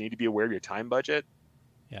more so because you need to be aware of your time budget.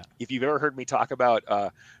 Yeah. If you've ever heard me talk about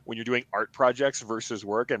when you're doing art projects versus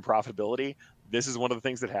work and profitability, this is one of the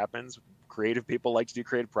things that happens. Creative people like to do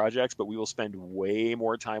creative projects, but we will spend way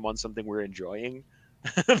more time on something we're enjoying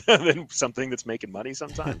than something that's making money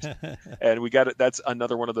sometimes. And that's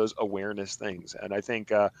another one of those awareness things. And I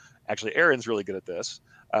think actually Aaron's really good at this.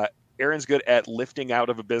 Aaron's good at lifting out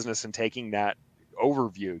of a business and taking that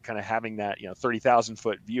overview, kind of having that 30,000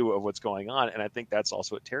 foot view of what's going on. And I think that's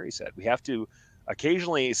also what Terry said. We have to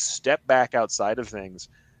occasionally step back outside of things.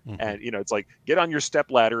 And it's like, get on your step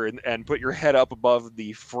ladder and put your head up above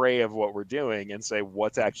the fray of what we're doing and say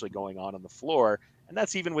what's actually going on the floor. And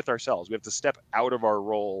that's even with ourselves. We have to step out of our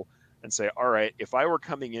role and say, all right, if I were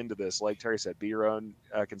coming into this, like Terry said, be your own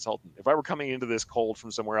consultant. If I were coming into this cold from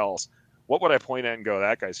somewhere else, what would I point at and go,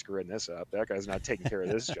 that guy's screwing this up. That guy's not taking care of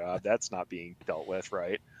this job. That's not being dealt with,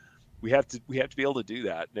 right? We have to be able to do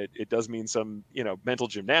that. It does mean some, mental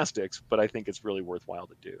gymnastics, but I think it's really worthwhile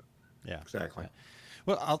to do. Yeah, exactly.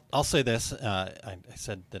 Well, I'll say this. I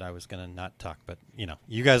said that I was going to not talk, but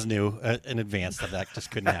you guys knew in advance that just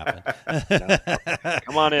couldn't happen.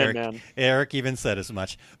 Come on in, man. Eric even said as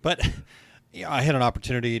much. But I had an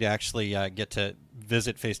opportunity to actually get to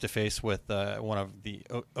visit face to face with one of the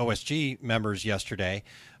OSG members yesterday.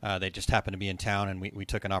 They just happened to be in town, and we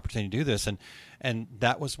took an opportunity to do this, and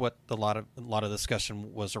that was what a lot of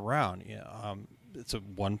discussion was around. It's a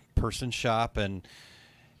one-person shop, and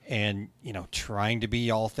trying to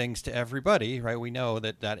be all things to everybody, right? We know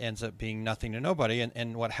that ends up being nothing to nobody.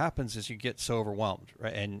 And what happens is you get so overwhelmed,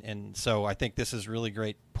 right? And so I think this is really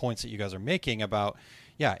great points that you guys are making about,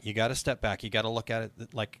 you got to step back. You got to look at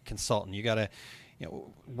it like a consultant. You got to,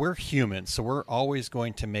 we're humans, so we're always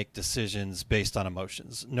going to make decisions based on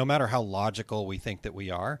emotions. No matter how logical we think that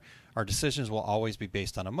we are, our decisions will always be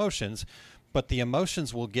based on emotions. But the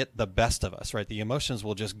emotions will get the best of us, right? The emotions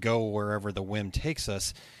will just go wherever the whim takes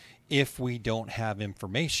us if we don't have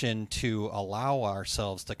information to allow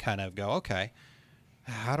ourselves to kind of go, okay,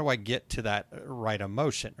 how do I get to that right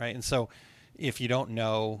emotion, right? And so if you don't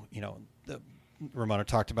know, Ramona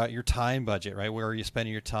talked about your time budget, right? Where are you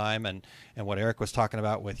spending your time, and what Eric was talking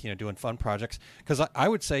about with, doing fun projects. Because I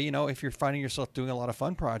would say, if you're finding yourself doing a lot of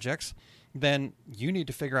fun projects, then you need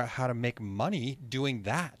to figure out how to make money doing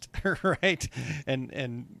that, right?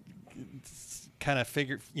 And kind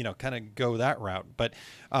of go that route. But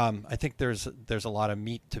I think there's a lot of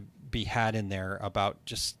meat to be had in there about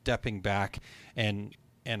just stepping back, and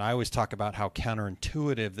I always talk about how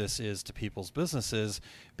counterintuitive this is to people's businesses,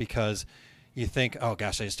 because you think, oh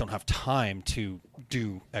gosh, I just don't have time to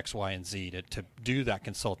do X, Y, and Z, to do that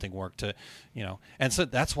consulting work, and so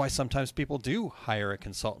that's why sometimes people do hire a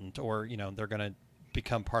consultant, or, they're going to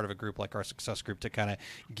become part of a group like our Success Group to kind of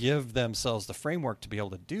give themselves the framework to be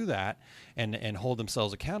able to do that and hold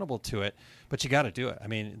themselves accountable to it. But you got to do it. I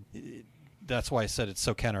mean, that's why I said it's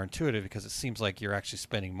so counterintuitive, because it seems like you're actually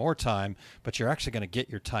spending more time, but you're actually going to get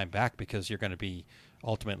your time back because you're going to be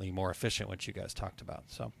ultimately more efficient, which you guys talked about.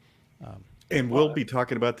 So, and we'll be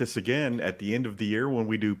talking about this again at the end of the year when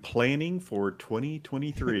we do planning for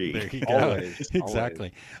 2023. There you go.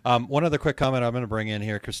 Exactly. One other quick comment I'm going to bring in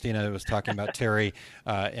here. Christina was talking about Terry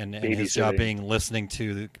and his job being listening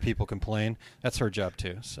to the people complain. That's her job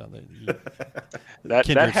too. So that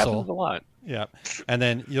happens a lot. Yeah. And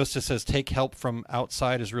then Yosta says take help from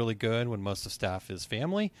outside is really good when most of staff is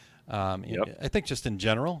family. I think just in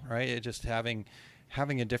general, right? Just having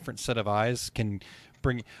a different set of eyes can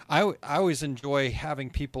bring. I always enjoy having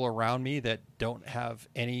people around me that don't have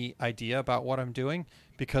any idea about what I'm doing,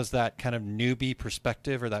 because that kind of newbie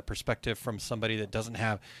perspective, or that perspective from somebody that doesn't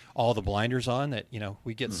have all the blinders on, that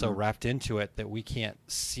we get so wrapped into it that we can't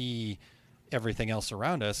see everything else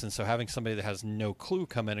around us. And so having somebody that has no clue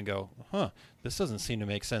come in and go, this doesn't seem to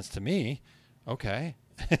make sense to me. Okay.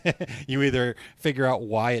 You either figure out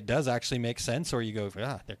why it does actually make sense, or you go,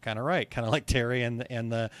 they're kind of right. Kind of like Terry and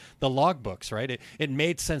the log books, right? It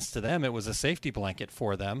made sense to them. It was a safety blanket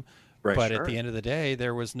for them. Right, but at the end of the day,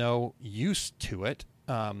 there was no use to it.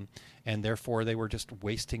 And therefore, they were just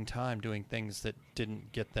wasting time doing things that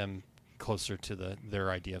didn't get them closer to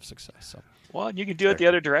their idea of success. So. Well, and you can do it the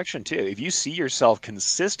other direction too. If you see yourself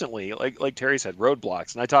consistently, like Terry said,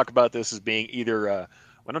 roadblocks, and I talk about this as being either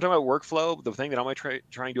when I'm talking about workflow, the thing that I'm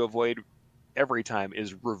trying to avoid every time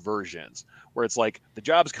is reversions, where it's like the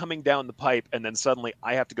job's coming down the pipe and then suddenly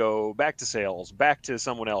I have to go back to sales, back to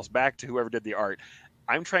someone else, back to whoever did the art.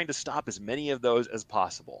 I'm trying to stop as many of those as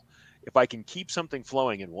possible. If I can keep something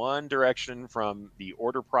flowing in one direction from the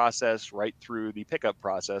order process right through the pickup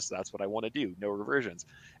process, that's what I want to do. No reversions.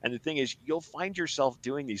 And the thing is, you'll find yourself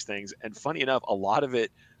doing these things. And funny enough, a lot of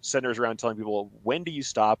it centers around telling people, when do you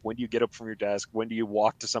stop? When do you get up from your desk? When do you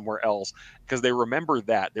walk to somewhere else? Because they remember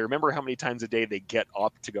that. They remember how many times a day they get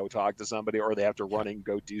up to go talk to somebody, or they have to run and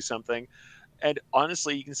go do something. And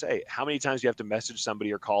honestly, you can say, how many times you have to message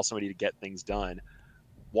somebody or call somebody to get things done?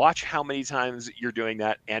 Watch how many times you're doing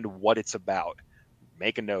that and what it's about.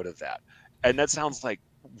 Make a note of that. And that sounds like,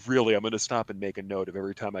 really, I'm going to stop and make a note of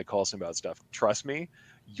every time I call somebody about stuff. Trust me,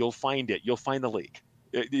 you'll find it. You'll find the leak.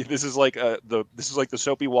 This is like the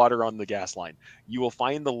soapy water on the gas line. You will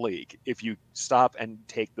find the leak if you stop and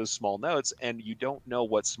take those small notes, and you don't know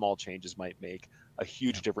what small changes might make a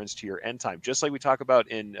huge difference to your end time. Just like we talk about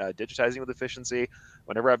in digitizing with efficiency,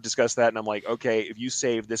 whenever I've discussed that and I'm like, okay, if you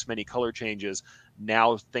save this many color changes,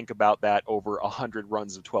 now think about that over 100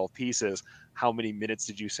 runs of 12 pieces. How many minutes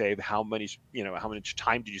did you save? How much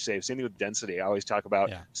time did you save? Same thing with density. I always talk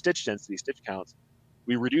about stitch density, stitch counts.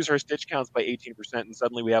 We reduce our stitch counts by 18%, and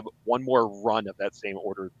suddenly we have one more run of that same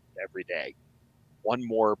order every day. One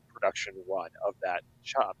more production run of that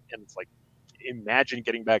shop. And it's like, imagine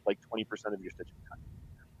getting back like 20% of your stitching time.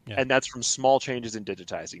 Yeah. And that's from small changes in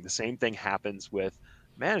digitizing. The same thing happens with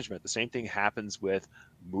management. The same thing happens with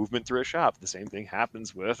movement through a shop. The same thing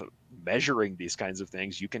happens with measuring these kinds of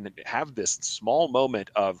things. You can have this small moment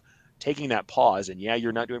of taking that pause, and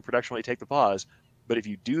you're not doing production when you take the pause, but if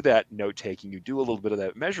you do that note taking, you do a little bit of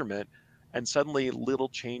that measurement, and suddenly little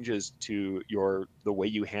changes to the way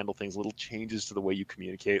you handle things, little changes to the way you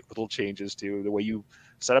communicate, little changes to the way you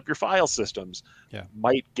set up your file systems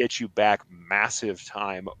might get you back massive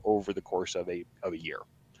time over the course of a year.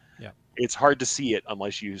 Yeah. It's hard to see it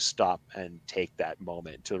unless you stop and take that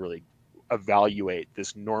moment to really evaluate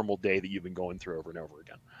this normal day that you've been going through over and over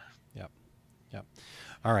again. Yep.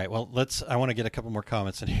 All right. Well, I want to get a couple more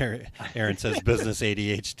comments in here. Aaron says business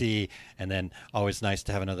ADHD, and then always nice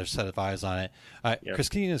to have another set of eyes on it.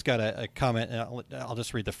 Christina's got a comment, and I'll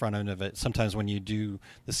just read the front end of it. Sometimes when you do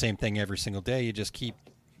the same thing every single day, you just keep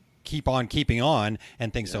keep on keeping on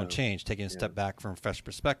and things don't change. Taking a step back from a fresh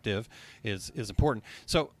perspective is important.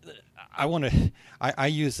 So I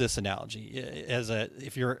use this analogy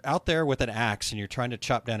if you're out there with an axe and you're trying to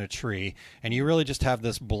chop down a tree and you really just have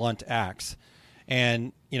this blunt axe,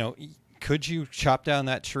 and could you chop down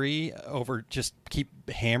that tree over just keep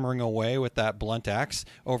hammering away with that blunt axe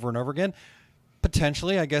over and over again?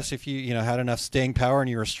 Potentially, I guess if you had enough staying power and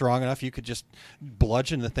you were strong enough, you could just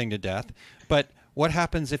bludgeon the thing to death. But what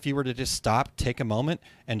happens if you were to just stop, take a moment,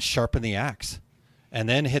 and sharpen the axe, and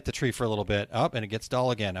then hit the tree for a little bit, up, and it gets dull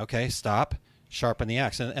again? Okay, stop, sharpen the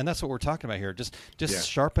axe, and that's what we're talking about here. Just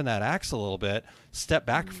sharpen that axe a little bit, step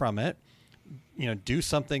back from it, do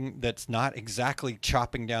something that's not exactly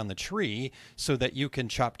chopping down the tree, so that you can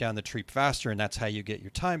chop down the tree faster, and that's how you get your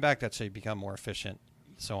time back. That's how you become more efficient,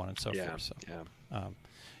 so on and so forth. So,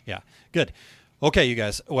 good. Okay, you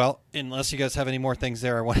guys. Well, unless you guys have any more things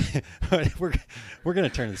there, we're going to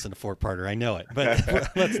turn this into four-parter. I know it, but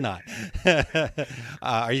let's not.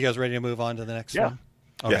 Are you guys ready to move on to the next one?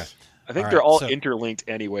 Okay. Yes. I think they're all interlinked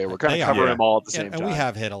anyway. We're kind of covering them all at the same time. And we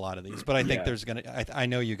have hit a lot of these, but I think there's going to. I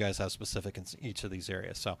know you guys have specific in each of these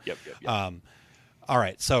areas. So. Yep. All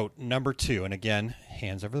right, so number 2, and again,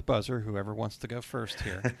 hands over the buzzer, whoever wants to go first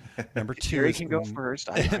here. Number 2 is can go first.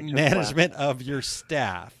 management of your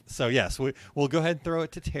staff. So yes, we'll go ahead and throw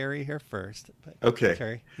it to Terry here first. Okay.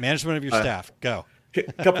 Terry, management of your staff, go. A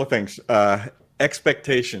couple of things.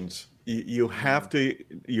 Expectations. You have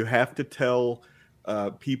to tell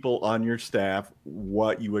people on your staff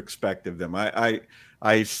what you expect of them.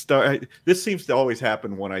 This seems to always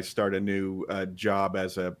happen when I start a new job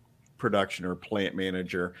as a production or plant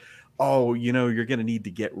manager. Oh, you're going to need to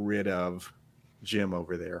get rid of Jim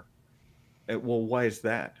over there. Well, why is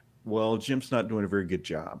that? Well, Jim's not doing a very good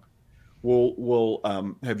job.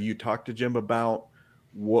 Well, have you talked to Jim about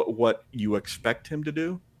what you expect him to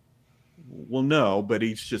do? Well, no, but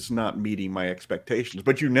he's just not meeting my expectations.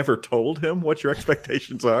 But you never told him what your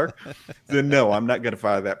expectations are? Then no, I'm not going to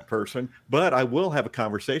fire that person. But I will have a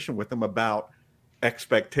conversation with them about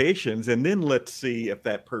expectations, and then let's see if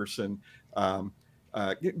that person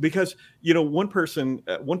because one person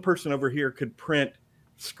over here could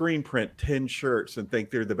screen print 10 shirts and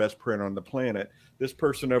think they're the best printer on the planet. This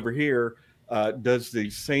person over here does the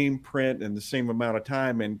same print in the same amount of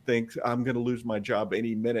time and thinks I'm going to lose my job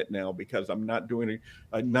any minute now because I'm not doing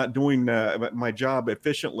my job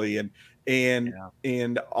efficiently,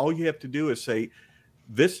 and all you have to do is say,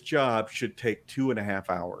 this job should take 2.5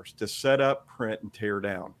 hours to set up, print, and tear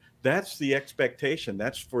down. That's the expectation.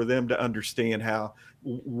 That's for them to understand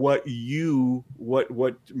what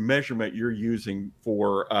measurement you're using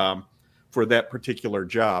for that particular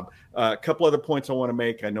job. A couple other points I want to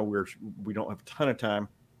make. I know we don't have a ton of time.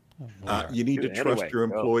 You need to trust your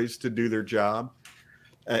employees to do their job.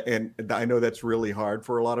 And I know that's really hard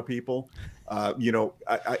for a lot of people.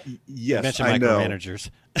 Yes, I know. Micromanagers.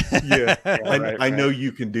 I know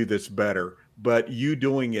you can do this better, but you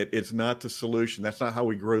doing it's not the solution. That's not how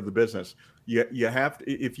we grow the business. You have to,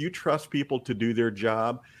 if you trust people to do their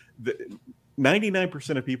job,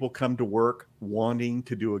 99% of people come to work wanting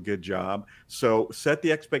to do a good job. So set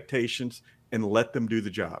the expectations and let them do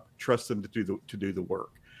the job. Trust them to do the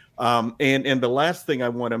work. And the last thing I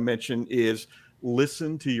want to mention is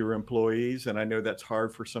listen to your employees. And I know that's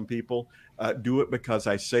hard for some people. Do it because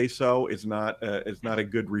I say so is not a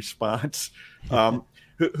good response.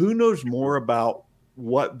 Who knows more about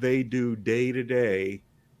what they do day to day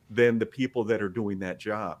than the people that are doing that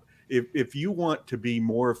job? If you want to be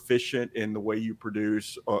more efficient in the way you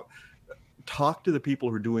produce, talk to the people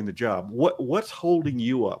who are doing the job. What's holding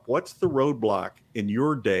you up? What's the roadblock in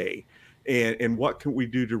your day? And what can we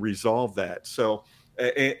do to resolve that? So,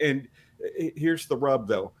 and here's the rub,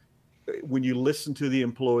 though. When you listen to the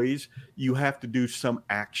employees, you have to do some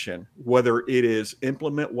action, whether it is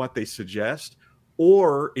implement what they suggest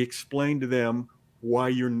or explain to them why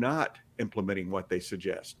you're not implementing what they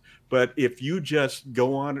suggest. But if you just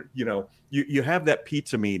go on, you have that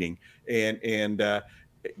pizza meeting and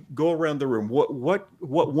go around the room. What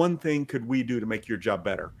one thing could we do to make your job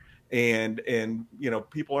better? And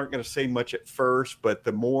people aren't going to say much at first, but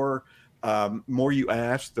the more you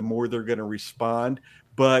ask, the more they're going to respond.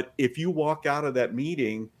 But if you walk out of that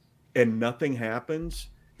meeting and nothing happens,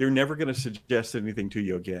 they're never going to suggest anything to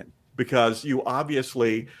you again, because you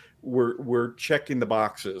obviously we're checking the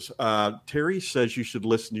boxes. Terry says you should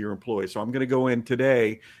listen to your employees. So I'm going to go in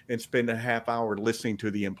today and spend a half hour listening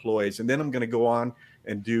to the employees. And then I'm going to go on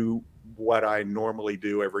and do what I normally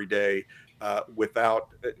do every day without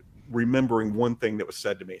remembering one thing that was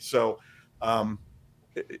said to me. So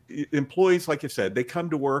employees, like I said, they come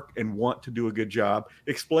to work and want to do a good job.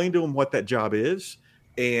 Explain to them what that job is,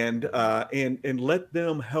 and let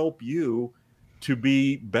them help you to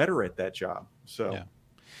be better at that job. So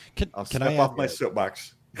I'll step off my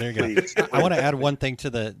soapbox. There you go. I want to add one thing to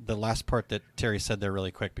the last part that Terry said there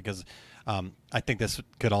really quick, because I think this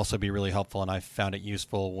could also be really helpful, and I found it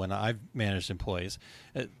useful when I've managed employees.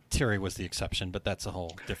 Terry was the exception, but that's a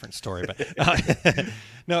whole different story. But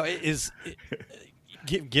no,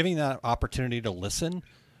 giving that opportunity to listen,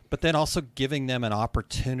 but then also giving them an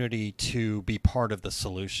opportunity to be part of the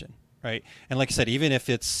solution, right? And like I said, even if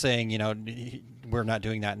it's saying, we're not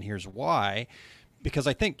doing that and here's why, because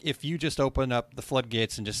I think if you just open up the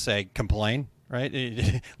floodgates and just say complain,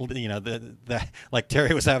 right? Like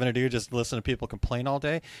Terry was having to do, just listen to people complain all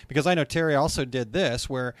day. Because I know Terry also did this,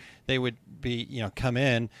 where they would be, come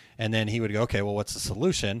in and then he would go, okay, well, what's the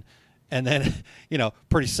solution? And then,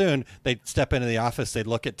 pretty soon they'd step into the office, they'd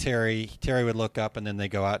look at Terry, Terry would look up, and then they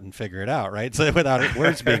go out and figure it out, right? So without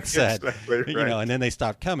words being said, exactly, right. And then they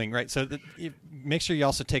stop coming, right? So make sure you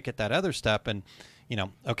also take it that other step and,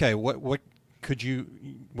 okay, what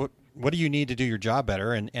do you need to do your job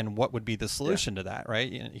better, and what would be the solution to that,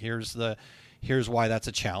 right? Here's why that's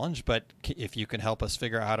a challenge, but if you can help us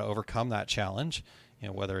figure out how to overcome that challenge,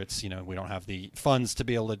 whether it's, we don't have the funds to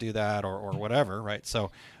be able to do that or whatever, right?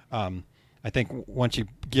 So I think once you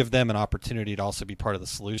give them an opportunity to also be part of the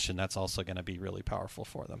solution, that's also going to be really powerful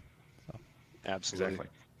for them. So. Absolutely.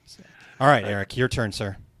 All right, Eric, your turn,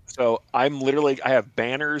 sir. So I have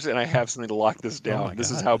banners and I have something to lock this down.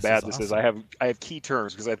 This is how bad this is. I have key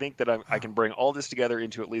terms, because I think that I can bring all this together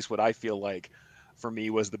into at least what I feel like for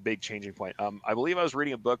me was the big changing point. I believe I was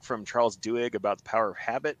reading a book from Charles Duhigg about the power of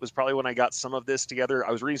habit, was probably when I got some of this together.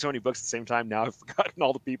 I was reading so many books at the same time. Now I've forgotten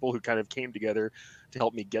all the people who kind of came together to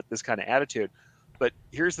help me get this kind of attitude. But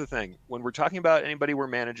here's the thing. When we're talking about anybody we're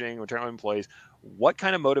managing, we're talking about employees, what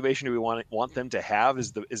kind of motivation do we want them to have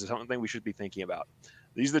is something we should be thinking about.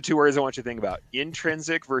 These are the two words I want you to think about.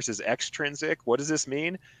 Intrinsic versus extrinsic. What does this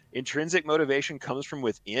mean? Intrinsic motivation comes from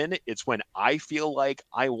within. It's when I feel like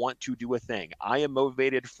I want to do a thing. I am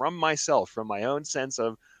motivated from myself, from my own sense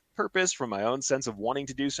of purpose, from my own sense of wanting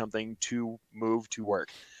to do something to move to work.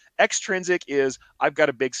 Extrinsic is, I've got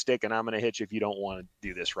a big stick and I'm going to hit you if you don't want to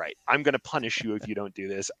do this right. I'm going to punish you if you don't do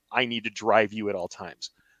this. I need to drive you at all times.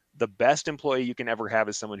 The best employee you can ever have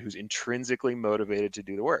is someone who's intrinsically motivated to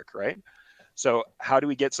do the work, right? So how do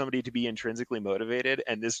we get somebody to be intrinsically motivated?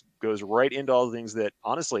 And this goes right into all the things that,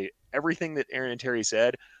 honestly, everything that Aaron and Terry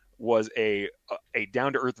said was a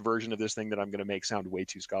down-to-earth version of this thing that I'm going to make sound way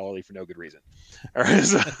too scholarly for no good reason. All right,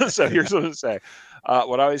 so here's what I say.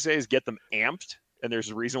 What I always say is get them amped. And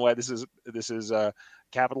there's a reason why this is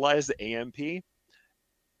capitalized, the AMP.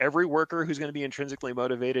 Every worker who's going to be intrinsically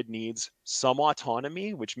motivated needs some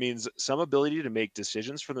autonomy, which means some ability to make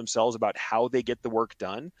decisions for themselves about how they get the work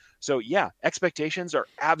done. So yeah, expectations are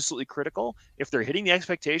absolutely critical. If they're hitting the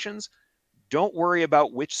expectations, don't worry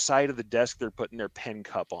about which side of the desk they're putting their pen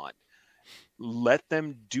cup on. Let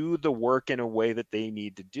them do the work in a way that they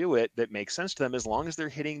need to do it that makes sense to them, as long as they're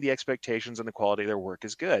hitting the expectations and the quality of their work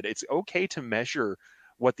is good. It's okay to measure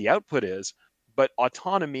what the output is, but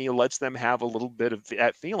autonomy lets them have a little bit of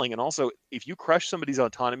that feeling. And also, if you crush somebody's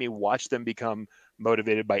autonomy, watch them become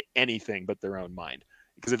motivated by anything but their own mind.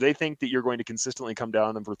 Because if they think that you're going to consistently come down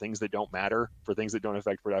on them for things that don't matter, for things that don't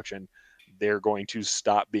affect production, they're going to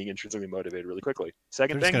stop being intrinsically motivated really quickly.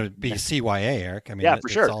 Second thing, it's going to be CYA, Eric. I mean, yeah, for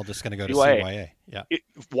sure. It's all just going to go to CYA. Yeah.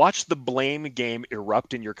 Watch the blame game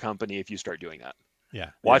erupt in your company if you start doing that.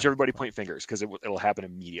 Yeah. Watch everybody point fingers, because it'll happen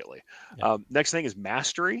immediately. Yeah. Next thing is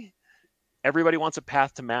mastery. Everybody wants a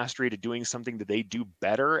path to mastery, to doing something that they do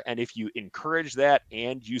better. And if you encourage that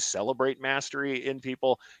and you celebrate mastery in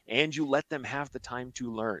people and you let them have the time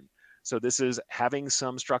to learn. So this is having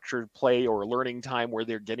some structured play or learning time where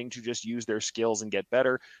they're getting to just use their skills and get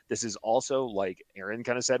better. This is also, like Aaron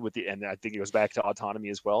kind of said, and I think it goes back to autonomy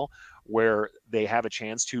as well, where they have a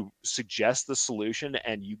chance to suggest the solution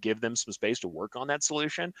and you give them some space to work on that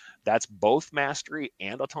solution. That's both mastery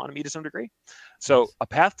and autonomy to some degree. So a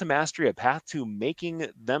path to mastery, a path to making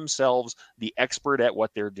themselves the expert at what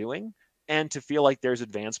they're doing, and to feel like there's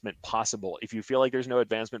advancement possible. If you feel like there's no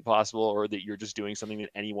advancement possible, or that you're just doing something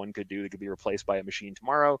that anyone could do that could be replaced by a machine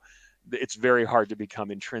tomorrow, it's very hard to become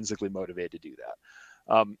intrinsically motivated to do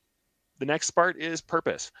that. The next part is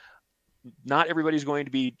purpose. Not everybody's going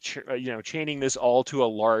to be, chaining this all to a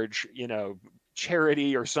large,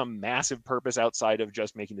 charity or some massive purpose outside of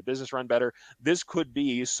just making the business run better. This could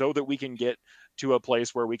be so that we can get to a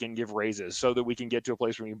place where we can give raises, so that we can get to a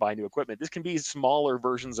place where we can buy new equipment. This can be smaller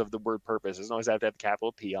versions of the word purpose. It doesn't always have to have the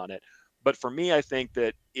capital P on it. But for me, I think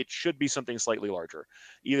that it should be something slightly larger.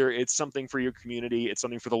 Either it's something for your community, it's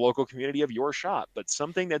something for the local community of your shop, but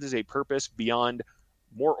something that is a purpose beyond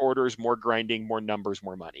more orders, more grinding, more numbers,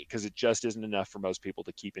 more money, because it just isn't enough for most people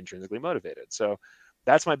to keep intrinsically motivated. So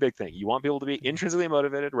that's my big thing. You want people to be intrinsically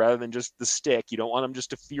motivated rather than just the stick. You don't want them just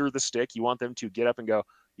to fear the stick. You want them to get up and go,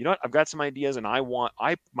 you know what, I've got some ideas and I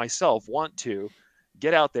myself want to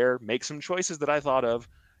get out there, make some choices that I thought of,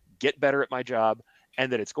 get better at my job,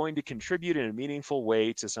 and that it's going to contribute in a meaningful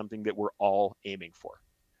way to something that we're all aiming for.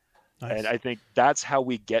 Nice. And I think that's how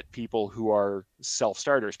we get people who are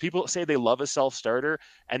self-starters. People say they love a self-starter,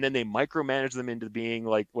 and then they micromanage them into being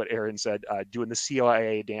like what Aaron said, doing the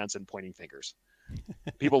CIA dance and pointing fingers.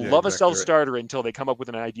 People love a self-starter until they come up with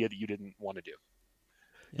an idea that you didn't want to do.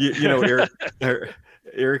 You know,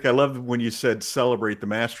 Eric, I love when you said celebrate the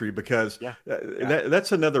mastery, because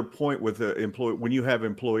that's another point with the employee. When you have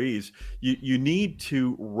employees, you need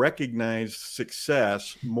to recognize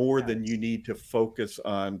success more than you need to focus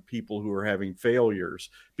on people who are having failures,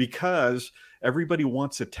 because everybody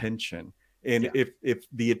wants attention. And if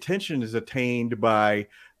the attention is attained by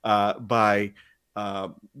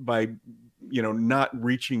not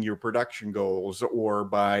reaching your production goals, or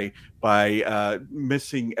by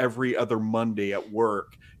missing every other Monday at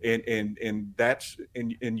work, and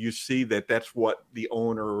you see that's what the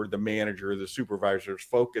owner or the manager or the supervisor is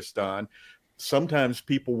focused on, sometimes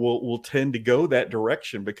people will tend to go that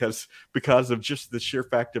direction because of just the sheer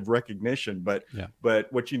fact of recognition. But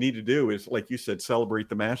what you need to do is, like you said, celebrate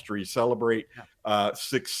the mastery, celebrate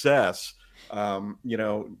success.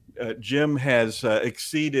 Jim has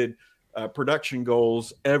exceeded production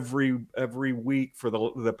goals every week for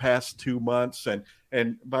the past 2 months.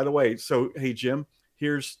 And by the way, so hey Jim,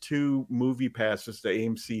 here's 2 movie passes to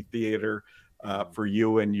AMC Theater for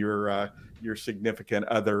you and your significant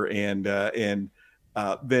other, and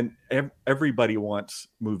then everybody wants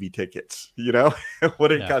movie tickets. What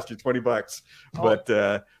did it cost you? $20. But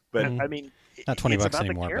I mean, not $20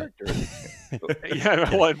 anymore.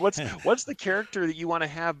 But... what's the character that you want to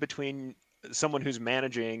have between someone who's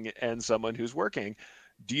managing and someone who's working?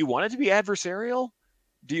 Do you want it to be adversarial?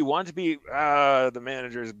 Do you want it to be the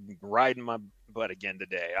manager's riding my butt again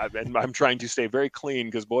today? I'm trying to stay very clean,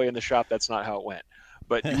 because boy, in the shop, that's not how it went.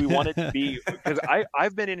 But do we want it to be, because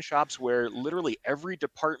I've been in shops where literally every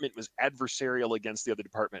department was adversarial against the other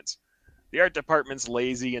departments. The art department's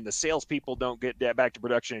lazy, and the salespeople don't get back to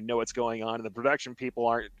production and know what's going on, and the production people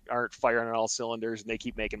aren't firing on all cylinders, and they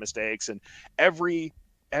keep making mistakes, and every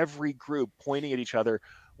group pointing at each other,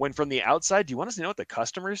 when from the outside, do you want us to know what the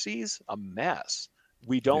customer sees? A mess.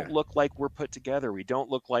 We don't look like we're put together. We don't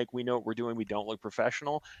look like we know what we're doing. We don't look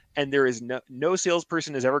professional. And there is no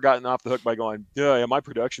salesperson has ever gotten off the hook by going, yeah, my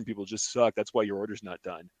production people just suck. That's why your order's not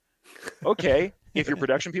done. Okay. If your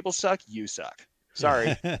production people suck, you suck.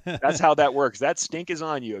 Sorry. That's how that works. That stink is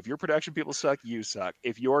on you. If your production people suck, you suck.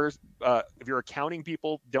 If your accounting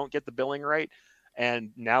people don't get the billing right,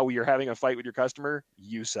 and now you're having a fight with your customer,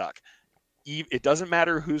 you suck. It doesn't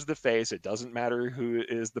matter who's the face. It doesn't matter who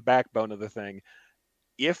is the backbone of the thing.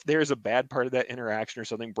 If there's a bad part of that interaction or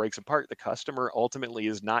something breaks apart, the customer ultimately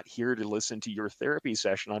is not here to listen to your therapy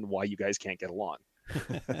session on why you guys can't get along.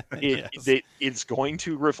 It's going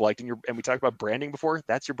to reflect in and we talked about branding before.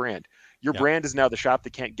 That's your brand. Your brand is now the shop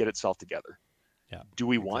that can't get itself together. Yeah. Do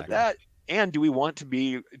we want that? And do we want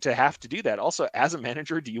to have to do that? Also, as a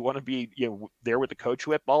manager, do you want to be there with the coach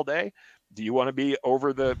whip all day? Do you want to be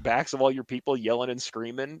over the backs of all your people yelling and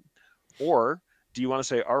screaming? Or do you want to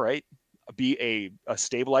say, all right, be a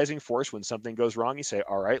stabilizing force when something goes wrong? You say,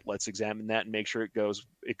 all right, let's examine that and make sure it goes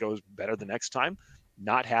better the next time.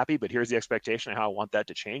 Not happy, but here's the expectation of how I want that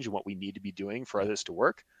to change and what we need to be doing for this to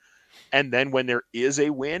work. And then when there is a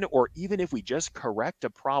win, or even if we just correct a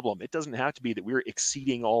problem, it doesn't have to be that we're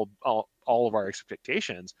exceeding all of our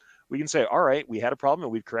expectations. We can say, all right, we had a problem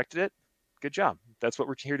and we've corrected it. Good job. That's what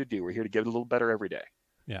we're here to do. We're here to get a little better every day.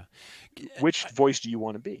 Yeah. Which voice do you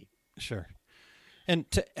want to be? Sure. And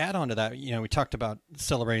to add on to that, we talked about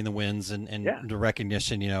celebrating the wins and the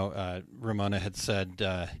recognition. Ramona had said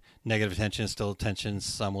negative attention is still attention.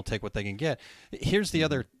 Some will take what they can get. Here's the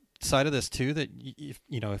other side of this too, that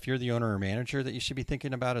if you're the owner or manager, that you should be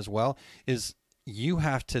thinking about as well, is you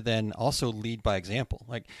have to then also lead by example.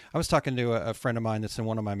 Like, I was talking to a friend of mine that's in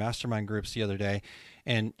one of my mastermind groups the other day,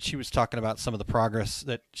 and she was talking about some of the progress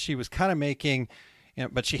that she was kind of making,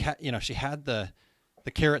 but she had the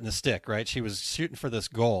carrot and the stick, right? She was shooting for this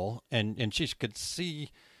goal, and she could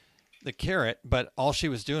see the carrot, but all she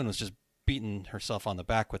was doing was just beating herself on the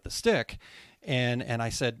back with the stick. And I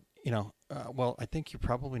said, well, I think you're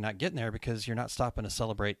probably not getting there because you're not stopping to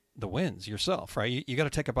celebrate the wins yourself, right? You got to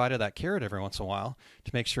take a bite of that carrot every once in a while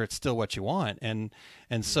to make sure it's still what you want. And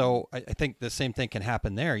so I think the same thing can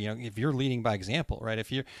happen there. If you're leading by example, right?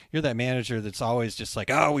 If you're that manager that's always just like,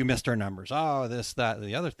 oh, we missed our numbers. Oh, this, that,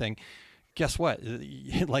 the other thing. Guess what?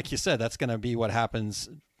 Like you said, that's going to be what happens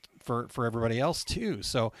for everybody else too.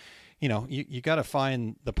 So, you got to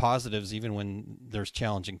find the positives even when there's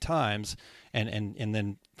challenging times, and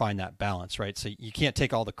then find that balance, right? So you can't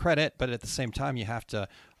take all the credit, but at the same time, you have to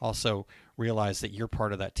also realize that you're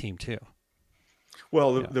part of that team too.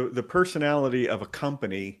 Well, the personality of a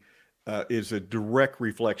company is a direct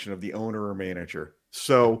reflection of the owner or manager.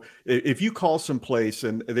 So if you call someplace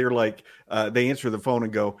and they're like, they answer the phone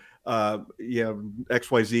and go,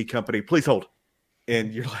 XYZ company, please hold.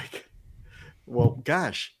 And you're like, well,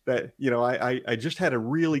 gosh, that, I just had a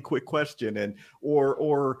really quick question, and,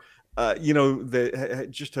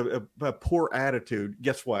 just a poor attitude.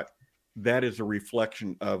 Guess what? That is a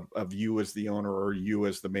reflection of you as the owner or you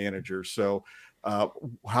as the manager. So,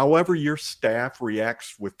 however your staff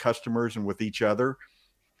reacts with customers and with each other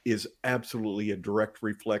is absolutely a direct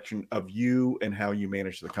reflection of you and how you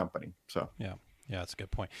manage the company. So, yeah, that's a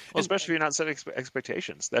good point. Well, especially if you're not setting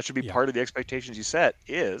expectations. That should be part of the expectations you set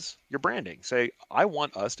is your branding. Say, I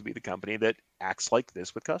want us to be the company that acts like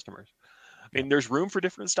this with customers. I mean, there's room for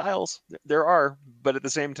different styles. There are, but at the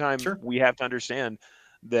same time, we have to understand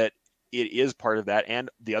that it is part of that. And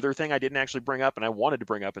the other thing I didn't actually bring up, and I wanted to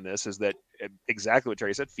bring up in this, is that exactly what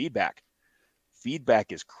Terry said, feedback.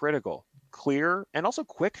 Feedback is critical, clear, and also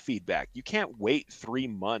quick feedback. You can't wait 3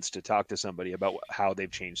 months to talk to somebody about how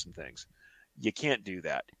they've changed some things. You can't do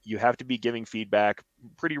that. You have to be giving feedback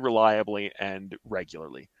pretty reliably and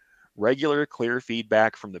regularly. Regular, clear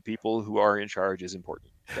feedback from the people who are in charge is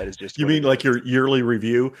important. That is just. You mean like your yearly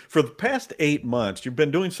review? For the past 8 months, you've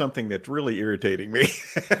been doing something that's really irritating me.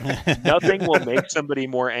 Nothing will make somebody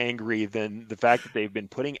more angry than the fact that they've been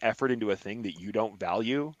putting effort into a thing that you don't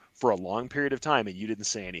value for a long period of time and you didn't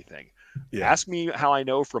say anything. Yeah. Ask me how I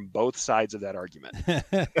know from both sides of that argument.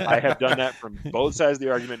 I have done that from both sides of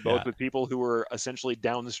the argument, both with people who were essentially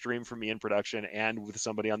down the stream from me in production and with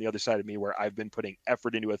somebody on the other side of me where I've been putting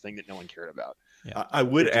effort into a thing that no one cared about. Yeah. I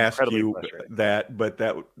would ask you that, but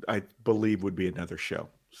that I believe would be another show.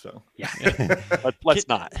 So let's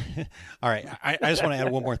not. All right. I just want to add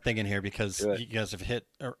one more thing in here because you guys have hit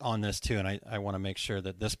on this too. And I want to make sure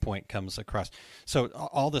that this point comes across. So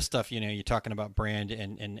all this stuff, you're talking about brand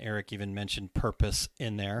and Eric even mentioned purpose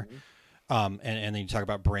in there. And then you talk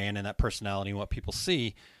about brand and that personality and what people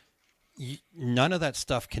see. None of that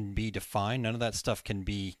stuff can be defined. None of that stuff can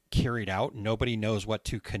be carried out. Nobody knows what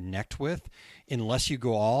to connect with unless you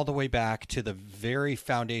go all the way back to the very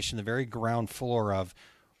foundation, the very ground floor of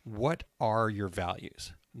what are your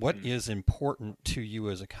values? What is important to you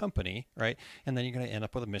as a company, right? And then you're going to end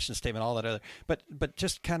up with a mission statement, all that other. But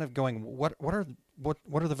just kind of going, what are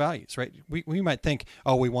the values, right? We might think,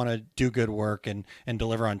 oh, we want to do good work and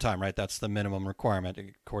deliver on time, right? That's the minimum requirement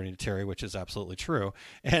according to Terry, which is absolutely true.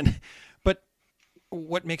 But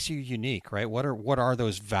what makes you unique, right? What are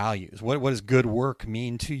those values? What does good work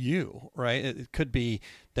mean to you, right? It could be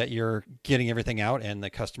that you're getting everything out and the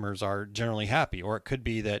customers are generally happy, or it could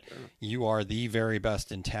be that you are the very best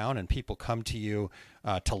in town and people come to you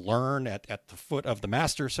to learn at the foot of the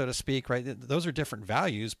master, so to speak, right? Those are different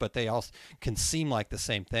values, but they all can seem like the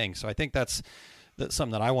same thing. So I think that's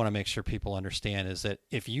something that I want to make sure people understand is that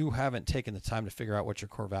if you haven't taken the time to figure out what your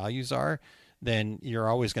core values are, then you're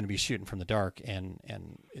always going to be shooting from the dark, and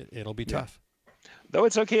it'll be tough. Though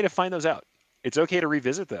it's okay to find those out. It's okay to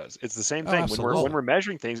revisit those. It's the same thing. When we're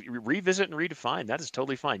measuring things, revisit and redefine. That is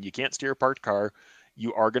totally fine. You can't steer a parked car.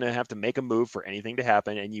 You are going to have to make a move for anything to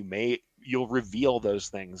happen, and you'll reveal those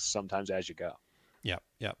things sometimes as you go. Yeah.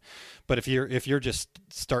 But if you're just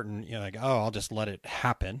starting, like, oh, I'll just let it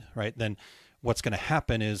happen, right? Then what's going to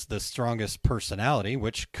happen is the strongest personality,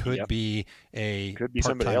 which could be a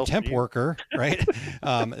part-time temp worker, right?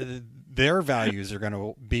 Their values are going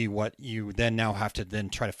to be what you then now have to then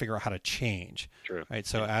try to figure out how to change. True. Right.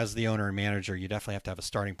 So as the owner and manager, you definitely have to have a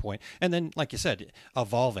starting point. And then, like you said,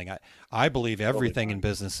 evolving. I believe everything in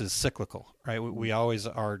business is cyclical, right? We always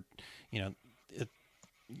are,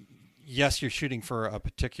 yes, you're shooting for a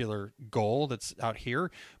particular goal that's out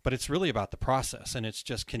here, but it's really about the process, and it's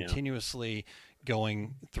just continuously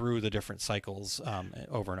going through the different cycles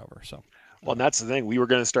over and over. So, well, and that's the thing. We were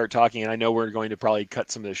going to start talking, and I know we're going to probably cut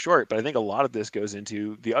some of this short, but I think a lot of this goes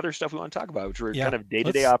into the other stuff we want to talk about, which are kind of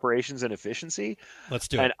day-to-day operations and efficiency. Let's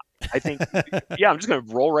do it. I think, I'm just going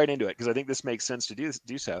to roll right into it because I think this makes sense to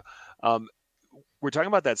do so. we're talking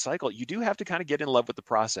about that cycle, you do have to kind of get in love with the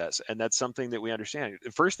process. And that's something that we understand.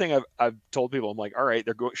 The first thing I've told people, I'm like, all right,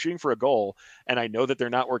 they're shooting for a goal. And I know that they're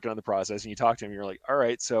not working on the process. And you talk to them, you're like, all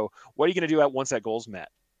right, so what are you going to do once that goal's met?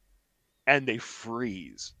 And they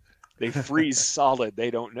freeze. They freeze solid. They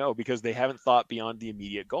don't know because they haven't thought beyond the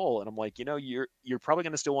immediate goal. And I'm like, you're probably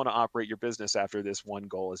going to still want to operate your business after this one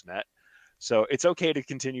goal is met. So it's okay to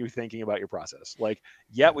continue thinking about your process. Like,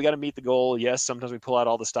 yeah, we got to meet the goal. Yes, sometimes we pull out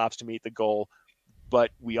all the stops to meet the goal, but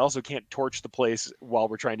we also can't torch the place while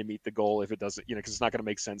we're trying to meet the goal if it doesn't, because it's not going to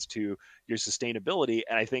make sense to your sustainability.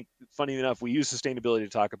 And I think, funny enough, we use sustainability to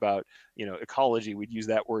talk about, ecology. We'd use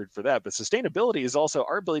that word for that. But sustainability is also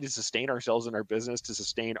our ability to sustain ourselves in our business, to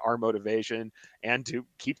sustain our motivation, and to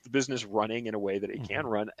keep the business running in a way that it can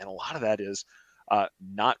run. And a lot of that is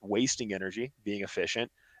not wasting energy, being efficient,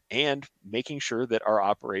 and making sure that our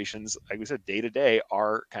operations, like we said, day to day,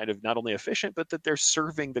 are kind of not only efficient, but that they're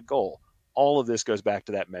serving the goal. All of this goes back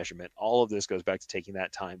to that measurement. All of this goes back to taking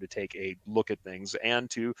that time to take a look at things and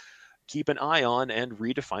to keep an eye on and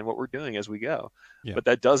redefine what we're doing as we go. Yeah. But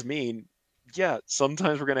that does mean,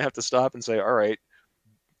 sometimes we're going to have to stop and say, all right,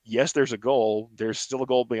 yes, there's a goal. There's still a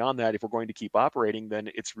goal beyond that. If we're going to keep operating, then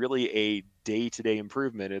it's really a day-to-day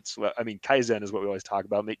improvement. Kaizen is what we always talk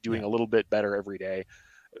about, doing a little bit better every day,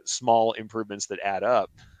 small improvements that add up.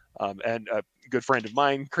 And a good friend of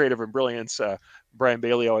mine, Creative and Brilliance, Brian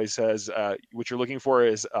Bailey, always says, what you're looking for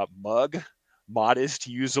is a modest,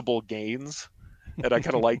 usable gains. And I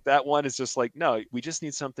kind of like that one. It's just like, no, we just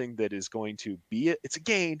need something that is going to be, it's a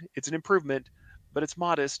gain, it's an improvement, but it's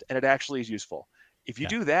modest and it actually is useful. If you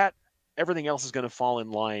do that, everything else is going to fall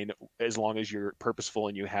in line as long as you're purposeful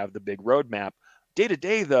and you have the big roadmap. Day to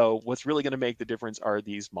day, though, what's really going to make the difference are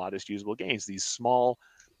these modest, usable gains, these small,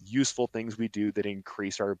 useful things we do that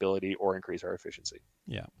increase our ability or increase our efficiency.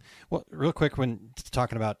 Yeah. Well, real quick, when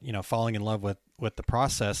talking about, falling in love with the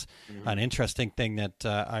process, an interesting thing that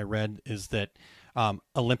I read is that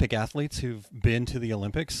Olympic athletes who've been to the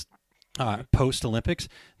Olympics, post-Olympics,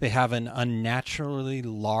 they have an unnaturally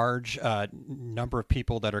large number of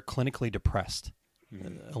people that are clinically depressed.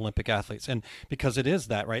 Olympic athletes, and because it is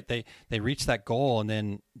that, right, they reach that goal and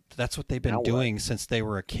then that's what they've been doing since they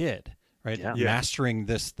were a kid, right? Mastering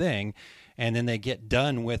this thing, and then they get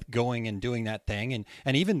done with going and doing that thing,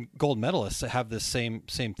 and even gold medalists have this same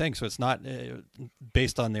thing. So it's not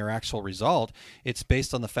based on their actual result, it's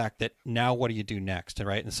based on the fact that now what do you do next,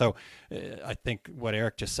 right? And so I think what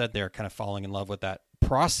Eric just said there, kind of falling in love with that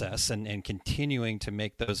process and continuing to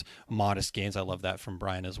make those modest gains. I love that from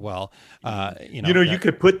Brian as well. You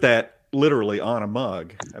could put that literally on a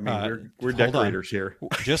mug. I mean, we're decorators here.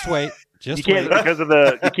 Just wait. You can't because of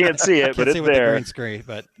you can't see it, but it's there. The green screen,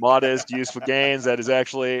 but modest, useful gains. That is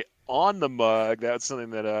actually on the mug. That's something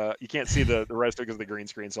that you can't see the rest because of the green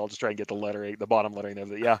screen. So I'll just try and get the lettering, the bottom lettering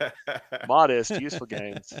there. But modest, useful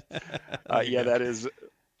gains.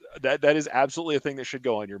 That is absolutely a thing that should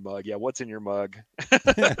go on your mug. Yeah, what's in your mug?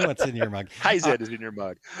 What's in your mug? Kaizen is in your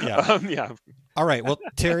mug. Yeah. All right. Well,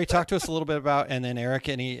 Terry, talk to us a little bit about, and then Eric,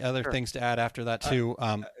 any other things to add after that too?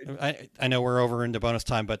 I know we're over into bonus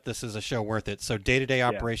time, but this is a show worth it. So day-to-day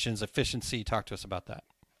operations, efficiency, talk to us about that.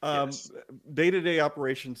 Day-to-day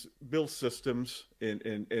operations, build systems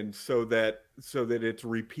and so that it's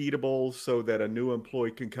repeatable, so that a new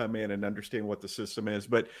employee can come in and understand what the system is.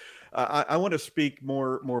 But I want to speak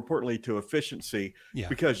more importantly to efficiency,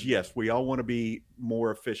 because yes, we all want to be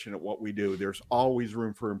more efficient at what we do. There's always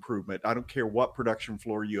room for improvement. I don't care what production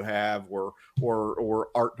floor you have or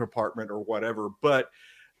art department or whatever, but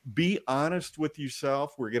be honest with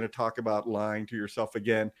yourself. We're going to talk about lying to yourself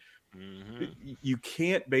again. You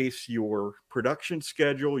can't base your production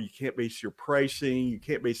schedule, you can't base your pricing, you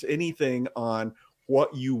can't base anything on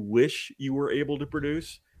what you wish you were able to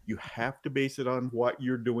produce. You have to base it on what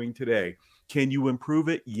you're doing today. Can you improve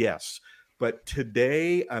it? Yes. But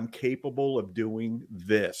today I'm capable of doing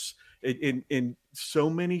this. In so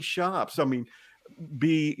many shops,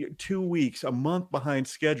 be 2 weeks, a month behind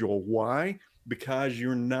schedule. Why? Because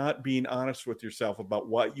you're not being honest with yourself about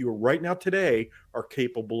what you right now today are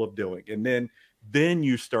capable of doing. And then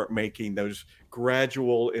you start making those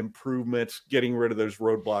gradual improvements, getting rid of those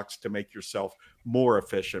roadblocks to make yourself more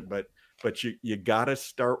efficient. But you got to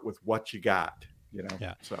start with what you got,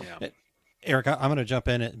 Eric, I'm going to jump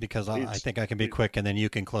in it because I think I can be quick, and then you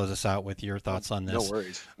can close us out with your thoughts on this. No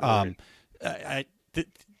worries.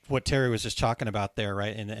 What Terry was just talking about there,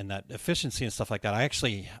 right, and that efficiency and stuff like that. I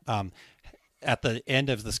actually, at the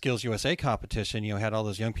end of the Skills USA competition, had all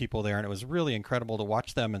those young people there, and it was really incredible to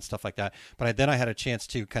watch them and stuff like that. But then I had a chance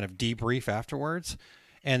to kind of debrief afterwards.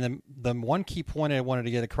 And the one key point I wanted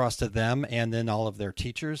to get across to them and then all of their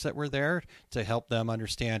teachers that were there to help them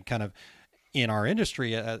understand kind of in our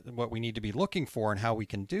industry what we need to be looking for and how we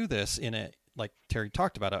can do this in a, like Terry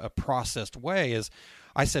talked about, a processed way is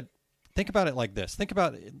I said, think about it like this. Think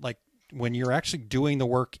about it like when you're actually doing the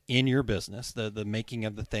work in your business, the making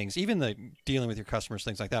of the things, even the dealing with your customers,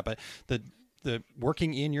 things like that. But the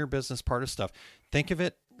working in your business part of stuff, think of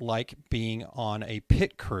it like being on a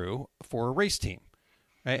pit crew for a race team.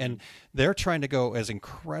 Right? And they're trying to go as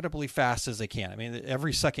incredibly fast as they can. I mean,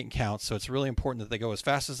 every second counts, so it's really important that they go as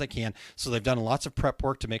fast as they can. So they've done lots of prep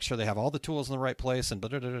work to make sure they have all the tools in the right place,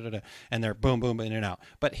 and and they're boom, boom, in and out.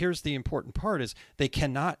 But here's the important part: is they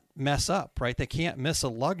cannot mess up, right? They can't miss a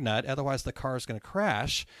lug nut, otherwise the car is going to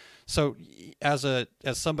crash. So as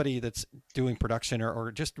somebody that's doing production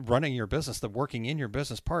or just running your business, the working in your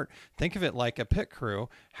business part, think of it like a pit crew.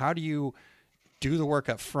 How do you do the work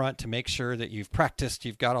up front to make sure that you've practiced,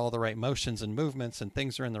 you've got all the right motions and movements and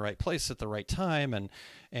things are in the right place at the right time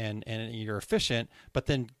and you're efficient, but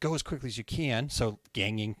then go as quickly as you can. So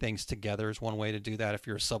ganging things together is one way to do that. If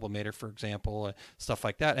you're a sublimator, for example, stuff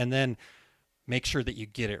like that. And then make sure that you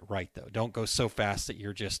get it right though. Don't go so fast that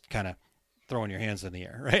you're just kind of throwing your hands in the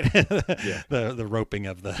air, right? Yeah. The roping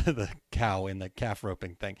of the cow in the calf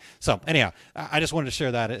roping thing. So anyhow, I just wanted to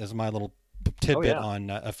share that as my little tidbit on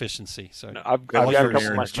efficiency. So no, I've got a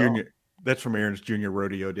couple myself. That's from Aaron's junior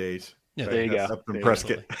rodeo days. Yeah, there you go. Up in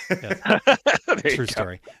Prescott. True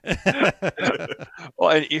story. Well,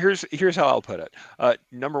 and here's how I'll put it.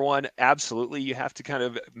 Number one, absolutely, you have to kind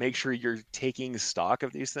of make sure you're taking stock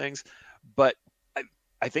of these things. But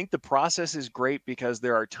I think the process is great because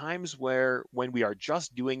there are times when we are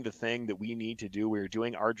just doing the thing that we need to do, we're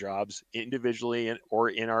doing our jobs individually or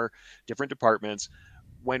in our different departments,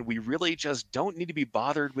 when we really just don't need to be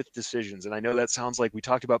bothered with decisions. And I know that sounds like we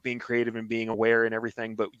talked about being creative and being aware and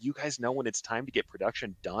everything, but you guys know when it's time to get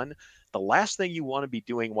production done, the last thing you want to be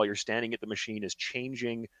doing while you're standing at the machine is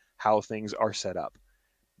changing how things are set up.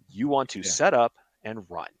 You want to set up and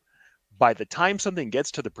run. By the time something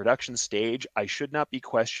gets to the production stage, I should not be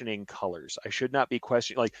questioning colors. I should not be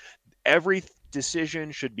questioning, like, every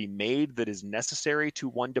decision should be made that is necessary to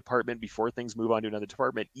one department before things move on to another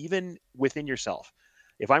department, even within yourself.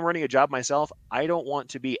 If I'm running a job myself, I don't want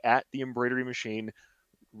to be at the embroidery machine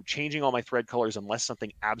changing all my thread colors unless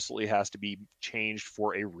something absolutely has to be changed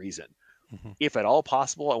for a reason. Mm-hmm. If at all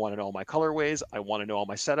possible, I want to know all my colorways. I want to know all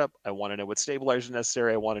my setup. I want to know what stabilizers are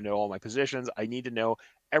necessary. I want to know all my positions. I need to know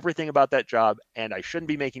everything about that job, and I shouldn't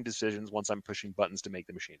be making decisions once I'm pushing buttons to make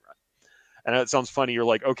the machine run. And it sounds funny. You're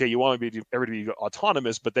like, okay, you want everybody to be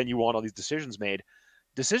autonomous, but then you want all these decisions made.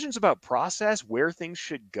 Decisions about process, where things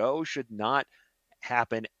should go, should not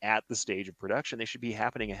happen at the stage of production. They should be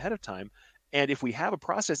happening ahead of time. And if we have a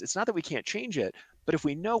process, it's not that we can't change it, but if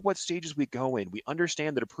we know what stages we go in, we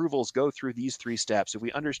understand that approvals go through these 3 steps, if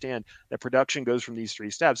we understand that production goes from these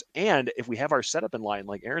 3 steps, and if we have our setup in line,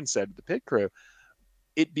 like Aaron said, the pit crew,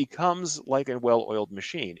 it becomes like a well-oiled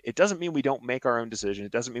machine. It doesn't mean we don't make our own decision.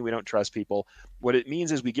 It doesn't mean we don't trust people. What it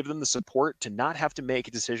means is we give them the support to not have to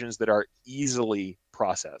make decisions that are easily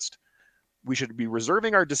processed. We should be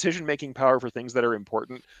reserving our decision-making power for things that are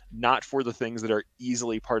important, not for the things that are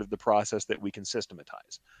easily part of the process that we can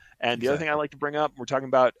systematize. And the other thing I like to bring up, we're talking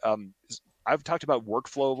about, I've talked about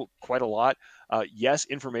workflow quite a lot. Yes,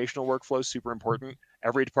 informational workflow is super important.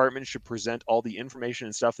 Every department should present all the information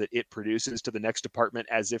and stuff that it produces to the next department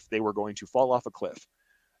as if they were going to fall off a cliff.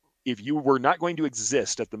 If you were not going to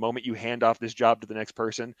exist at the moment you hand off this job to the next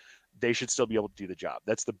person, they should still be able to do the job.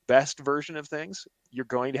 That's the best version of things. You're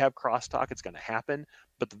going to have crosstalk. It's going to happen.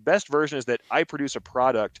 But the best version is that I produce a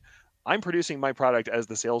product. I'm producing my product as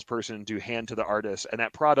the salesperson to hand to the artist. And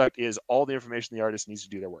that product is all the information the artist needs to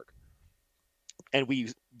do their work. And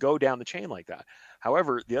we go down the chain like that.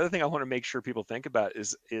 However, the other thing I want to make sure people think about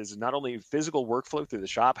is not only physical workflow through the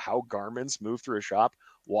shop, how garments move through a shop.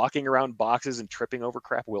 Walking around boxes and tripping over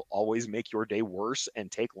crap will always make your day worse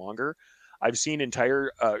and take longer. I've seen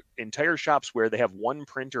entire shops where they have one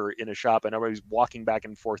printer in a shop and everybody's walking back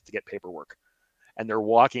and forth to get paperwork. And they're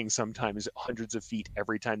walking sometimes hundreds of feet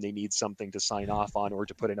every time they need something to sign off on or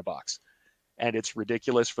to put in a box. And it's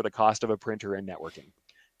ridiculous for the cost of a printer and networking.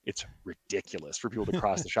 It's ridiculous for people to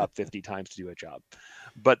cross the shop 50 times to do a job.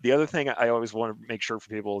 But the other thing I always want to make sure for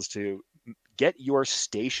people is to get your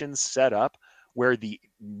station set up where the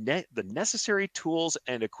necessary tools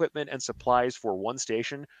and equipment and supplies for one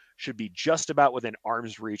station should be just about within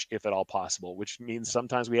arm's reach, if at all possible, which means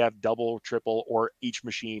sometimes we have double, triple, or each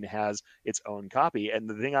machine has its own copy. And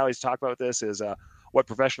the thing I always talk about this is what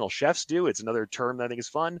professional chefs do. It's another term that I think is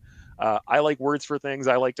fun. I like words for things.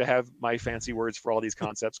 I like to have my fancy words for all these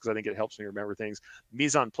concepts because I think it helps me remember things.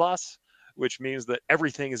 Mise en place, which means that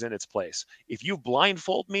everything is in its place. If you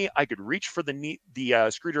blindfold me, I could reach for the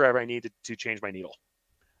screwdriver I need to change my needle.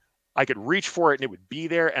 I could reach for it and it would be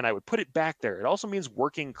there, and I would put it back there. It also means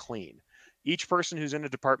working clean. Each person who's in a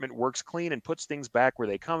department works clean and puts things back where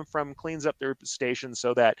they come from, cleans up their station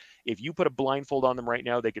so that if you put a blindfold on them right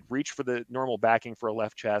now, they could reach for the normal backing for a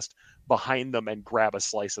left chest behind them and grab a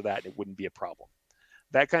slice of that, and it wouldn't be a problem.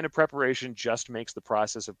 That kind of preparation just makes the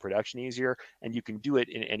process of production easier, and you can do it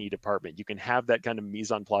in any department. You can have that kind of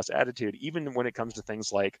mise en place attitude, even when it comes to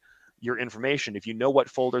things like your information. If you know what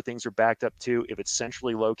folder things are backed up to, if it's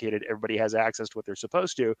centrally located, everybody has access to what they're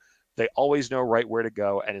supposed to, they always know right where to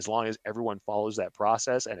go. And as long as everyone follows that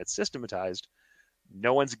process and it's systematized,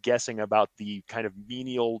 no one's guessing about the kind of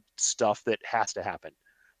menial stuff that has to happen.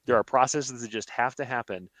 There are processes that just have to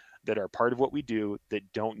happen that are part of what we do that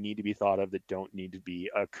don't need to be thought of, that don't need to be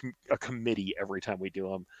a committee every time we do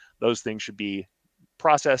them. Those things should be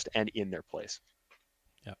processed and in their place.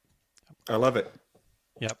 Yep. I love it.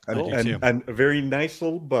 Yep. And a very nice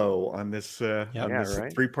little bow on this, right?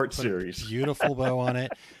 3-part series. Beautiful bow on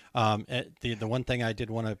it. The one thing I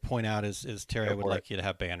did want to point out is Terry, I would like you to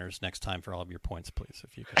have banners next time for all of your points, please,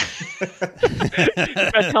 if you could.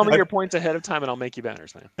 Tell me your points ahead of time, and I'll make you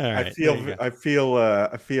banners, man. All right, I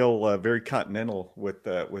feel very continental with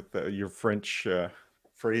your French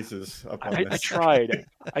phrases up on this. I tried.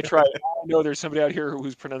 I know there's somebody out here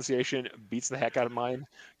whose pronunciation beats the heck out of mine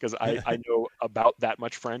because I know about that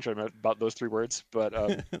much French. I know about those 3 words, but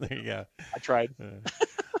there you go. I tried.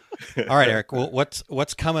 All right, Eric. Well,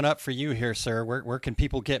 what's coming up for you here, sir? Where can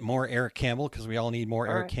people get more Eric Campbell? Because we all need more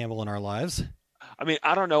Eric Campbell in our lives. I mean,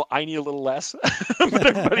 I don't know. I need a little less,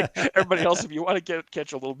 but everybody else, if you want to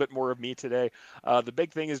catch a little bit more of me today, the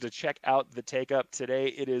big thing is to check out the Take Up today.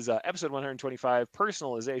 It is episode 125,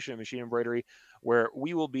 Personalization of Machine Embroidery, where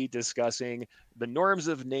we will be discussing the norms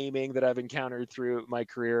of naming that I've encountered through my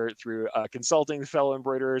career, through consulting fellow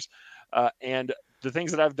embroiderers, and the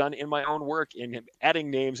things that I've done in my own work in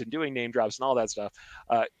adding names and doing name drops and all that stuff.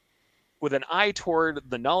 With an eye toward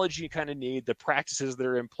the knowledge you kind of need, the practices that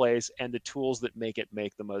are in place, and the tools that make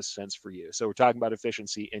the most sense for you. So we're talking about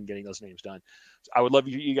efficiency in getting those names done. So I would love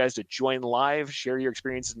you guys to join live, share your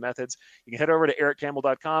experiences and methods. You can head over to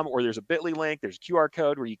ericcampbell.com, or there's a bit.ly link, there's a QR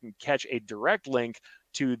code where you can catch a direct link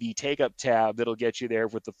to the Take Up tab that'll get you there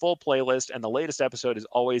with the full playlist, and the latest episode is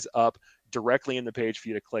always up directly in the page for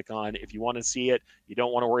you to click on. If you want to see it, you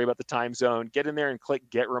don't want to worry about the time zone, get in there and click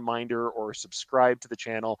Get Reminder or subscribe to the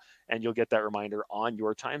channel, and you'll get that reminder on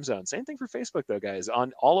your time zone. Same thing for Facebook, though, guys.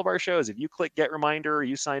 On all of our shows, if you click Get Reminder or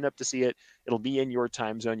you sign up to see it, it'll be in your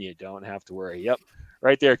time zone. You don't have to worry. Yep.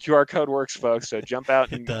 Right there. QR code works, folks. So jump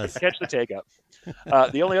out and catch the Take Up.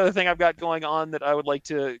 The only other thing I've got going on that I would like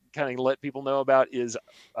to kind of let people know about is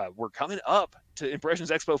we're coming up to Impressions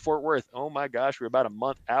Expo Fort Worth. Oh my gosh, we're about a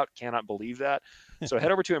month out. Cannot believe that. So head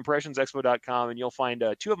over to impressionsexpo.com and you'll find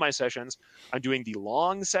 2 of my sessions. I'm doing the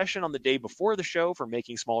long session on the day before the show for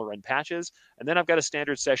making small run patches. And then I've got a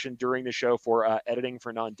standard session during the show for editing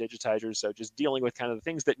for non-digitizers. So just dealing with kind of the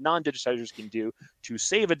things that non-digitizers can do to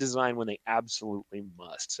save a design when they absolutely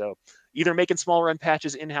must. So either making small run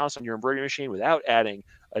patches in-house on your embroidery machine without adding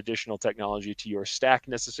additional technology to your stack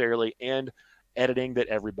necessarily, and editing that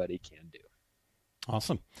everybody can do.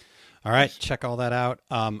 Awesome. All right, check all that out.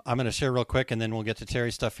 I'm going to share real quick, and then we'll get to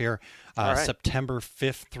Terry's stuff here. September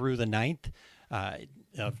 5th through the 9th.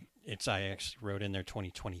 I actually wrote in there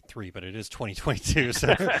 2023, but it is 2022,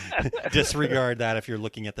 so disregard that if you're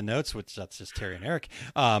looking at the notes, which that's just Terry and Eric.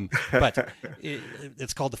 But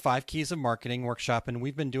it's called the 5 Keys of Marketing Workshop, and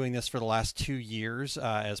we've been doing this for the last 2 years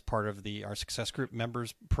as part of our Success Group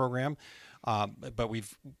members program. But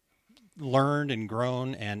we've learned and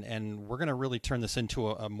grown, and we're going to really turn this into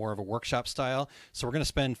a more of a workshop style. So we're going to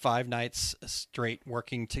spend 5 nights straight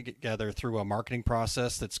working together through a marketing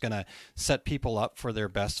process that's going to set people up for their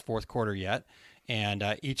best 4th quarter yet. And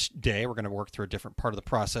each day we're going to work through a different part of the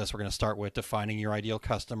process. We're going to start with defining your ideal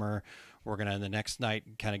customer. We're going to, the next night,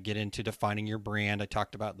 kind of get into defining your brand. I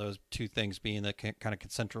talked about those 2 things being the kind of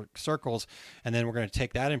concentric circles. And then we're going to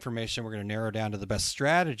take that information, we're going to narrow down to the best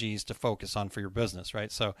strategies to focus on for your business,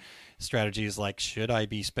 right? So strategies like, should I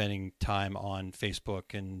be spending time on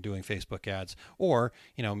Facebook and doing Facebook ads? Or,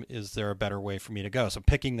 is there a better way for me to go? So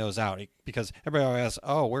picking those out, because everybody always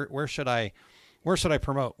asks, where should I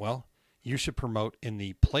promote? Well, you should promote in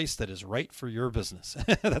the place that is right for your business.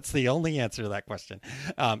 That's the only answer to that question.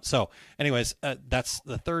 So anyways, that's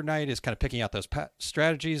the third night is kind of picking out those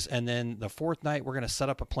strategies. And then the fourth night, we're going to set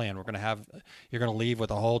up a plan. You're going to leave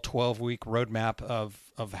with a whole 12-week roadmap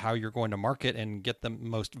of how you're going to market and get the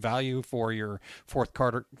most value for your fourth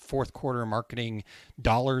quarter marketing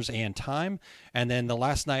dollars and time. And then the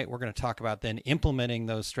last night, we're going to talk about then implementing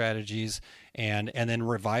those strategies and then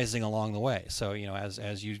revising along the way. So,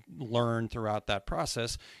 as you learn throughout that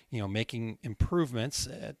process, making improvements,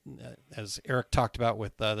 as Eric talked about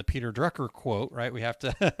with the Peter Drucker quote, right? We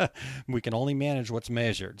can only manage what's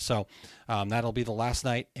measured. So that'll be the last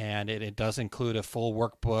night, and it does include a full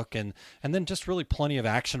workbook and then just really plenty of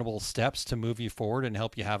actionable steps to move you forward and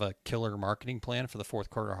help you have a killer marketing plan for the fourth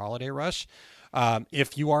quarter holiday rush.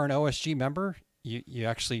 If you are an OSG member, you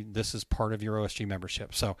actually, this is part of your OSG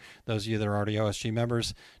membership. So those of you that are already OSG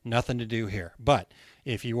members, nothing to do here. But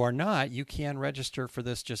if you are not, you can register for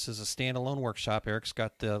this just as a standalone workshop. Eric's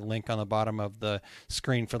got the link on the bottom of the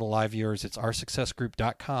screen for the live viewers. It's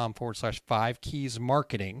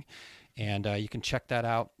oursuccessgroup.com/5keysmarketing. And you can check that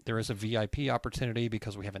out. There is a VIP opportunity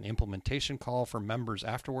because we have an implementation call for members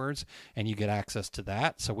afterwards, and you get access to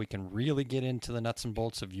that. So we can really get into the nuts and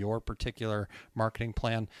bolts of your particular marketing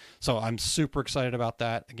plan. So I'm super excited about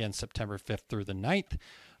that. Again, September 5th through the 9th.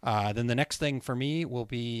 Then the next thing for me will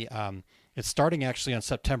be, it's starting actually on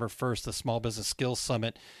September 1st, the Small Business Skills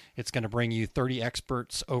Summit. It's going to bring you 30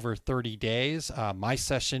 experts over 30 days. My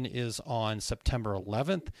session is on September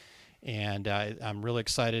 11th. And I'm really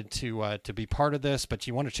excited to be part of this, but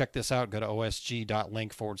you want to check this out, go to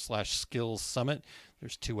osg.link/skills summit.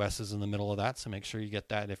 There's 2 S's in the middle of that, so make sure you get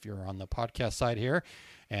that if you're on the podcast side here.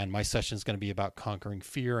 And my session is going to be about conquering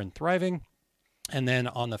fear and thriving. And then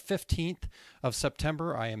on the 15th of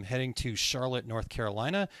September, I am heading to Charlotte, North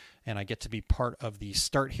Carolina, and I get to be part of the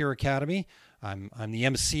Start Here Academy. I'm the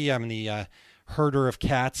MC. I'm the herder of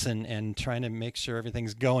cats and trying to make sure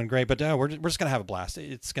everything's going great. But we're just going to have a blast.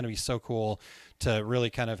 It's going to be so cool to really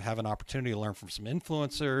kind of have an opportunity to learn from some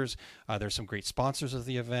influencers. There's some great sponsors of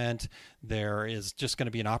the event. There is just going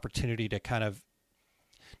to be an opportunity to kind of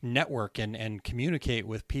network and communicate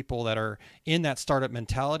with people that are in that startup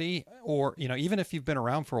mentality, or, even if you've been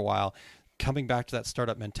around for a while, coming back to that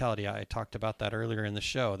startup mentality. I talked about that earlier in the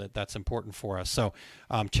show, that's important for us. So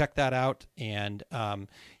check that out, and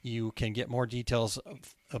you can get more details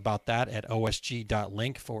about that at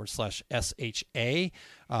osg.link/SHA.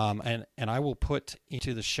 And I will put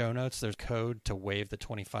into the show notes, there's a code to waive the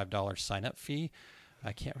 $25 sign-up fee.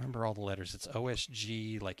 I can't remember all the letters. It's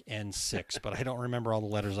OSG like N6, but I don't remember all the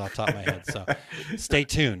letters off the top of my head. So stay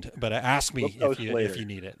tuned, but ask me if you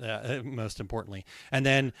need it, most importantly. And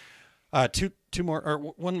then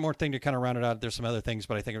one more thing to kind of round it out. There's some other things,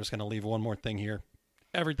 but I think I'm just going to leave one more thing here.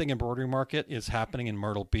 Everything Embroidery Market is happening in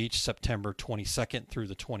Myrtle Beach, September 22nd through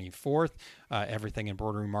the 24th.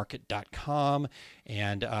 Everythingembroiderymarket.com.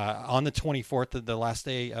 And on the 24th, the last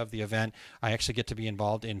day of the event, I actually get to be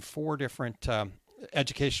involved in 4 different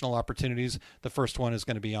educational opportunities. The first one is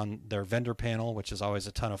going to be on their vendor panel, which is always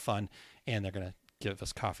a ton of fun, and they're going to give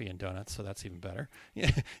us coffee and donuts, so that's even better.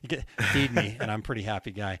 Feed me, and I'm a pretty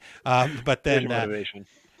happy guy. But then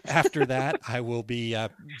after that, I will be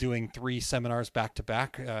doing 3 seminars back to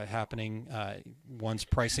back, happening. One's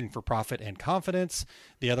Pricing for Profit and Confidence.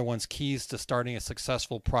 The other one's Keys to Starting a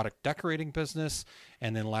Successful Product Decorating Business.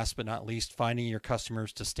 And then last but not least, Finding Your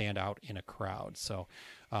Customers to Stand Out in a Crowd. So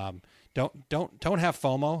don't have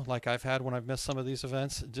FOMO like I've had when I've missed some of these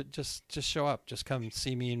events. Just show up. Just come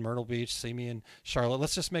see me in Myrtle Beach, see me in Charlotte.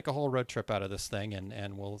 Let's just make a whole road trip out of this thing,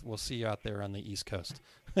 and we'll see you out there on the East Coast.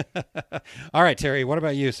 All right, Terry, what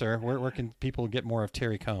about you, sir? Where can people get more of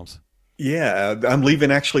Terry Combs? Yeah, I'm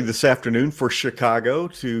leaving actually this afternoon for Chicago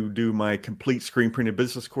to do my complete screen printed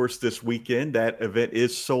business course this weekend. That event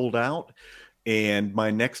is sold out, and my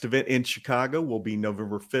next event in Chicago will be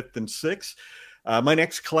November 5th and 6th. My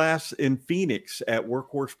next class in Phoenix at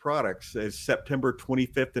Workhorse Products is September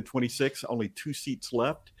 25th and 26th. Only 2 seats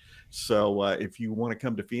left. So if you want to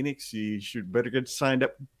come to Phoenix, you should better get signed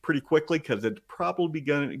up pretty quickly, because it's probably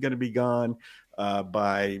going to be gone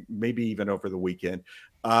by maybe even over the weekend.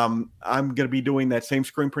 I'm going to be doing that same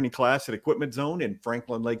screen printing class at Equipment Zone in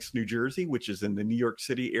Franklin Lakes, New Jersey, which is in the New York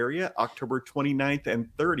City area, October 29th and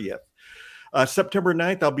 30th. September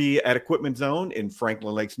 9th, I'll be at Equipment Zone in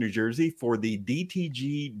Franklin Lakes, New Jersey for the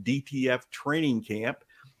DTG DTF training camp.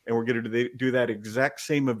 And we're going to do that exact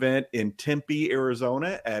same event in Tempe,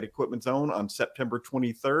 Arizona at Equipment Zone on September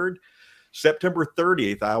 23rd. September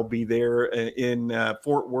 30th, I'll be there in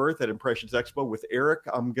Fort Worth at Impressions Expo with Eric.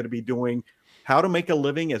 I'm going to be doing how to make a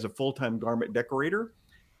living as a full-time garment decorator.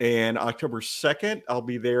 And October 2nd, I'll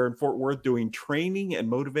be there in Fort Worth doing training and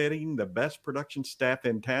motivating the best production staff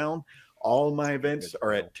in town. All my events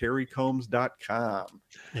are at terrycombs.com.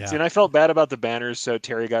 Yeah. See, and I felt bad about the banners, so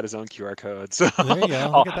Terry got his own QR code. So there you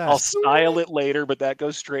go. Look at that. I'll style it later, but that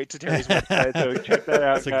goes straight to Terry's website. So check that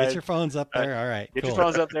out, so guys. Get your phones up there. All right. Get your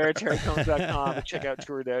phones up there at terrycombs.com and check out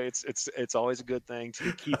Tour Day. It's always a good thing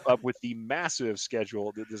to keep up with the massive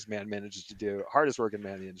schedule that this man manages to do. Hardest working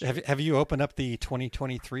man in the industry. Have you opened up the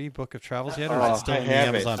 2023 book of travels yet? Or is it still I in the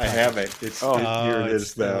Amazon haven't. I haven't. Here it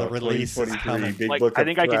is, though. The release 2023 big like, book I of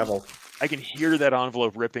think travel. I can hear that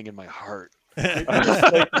envelope ripping in my heart.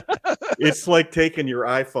 It's like taking your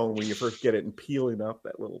iPhone when you first get it and peeling up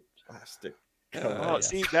that little plastic.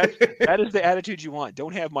 See, that is the attitude you want.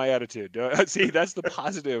 Don't have my attitude. See, that's the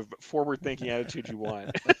positive, forward-thinking attitude you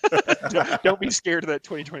want. Don't be scared of that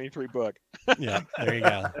 2023 book. Yeah, there you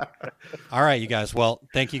go. All right, you guys. Well,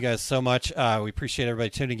 thank you guys so much. We appreciate everybody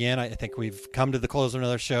tuning in. I think we've come to the close of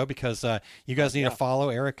another show because you guys need to follow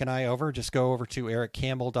Eric and I over. Just go over to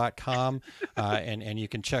ericcampbell.com and you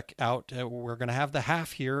can check out. We're going to have the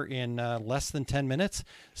half here in less than 10 minutes.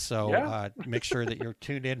 So make sure that you're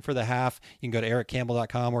tuned in for the half. You can go to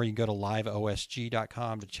ericcampbell.com or you can go to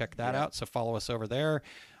liveosg.com to check that out. So follow us over there.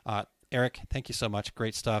 Eric, thank you so much.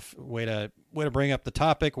 Great stuff. Way to bring up the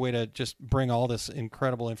topic. Way to just bring all this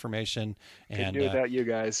incredible information. Couldn't do without you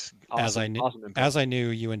guys. Awesome, as I knew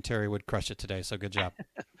you and Terry would crush it today. So good job.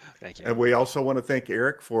 Thank you. And we also want to thank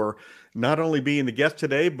Eric for not only being the guest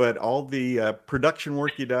today, but all the production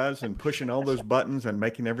work he does and pushing all those buttons and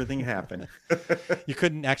making everything happen. You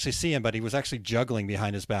couldn't actually see him, but he was actually juggling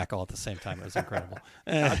behind his back all at the same time. It was incredible.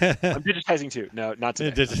 I'm digitizing too. No, not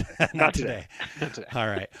today. Not today. All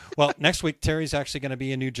right. Well, next week, Terry's actually going to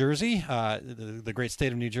be in New Jersey, the great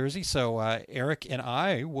state of New Jersey. So Eric and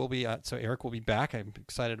I will be, so Eric will be back. I'm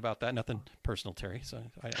excited about that. Nothing personal, Terry. So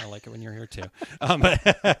I like it when you're here too.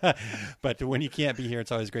 But when you can't be here,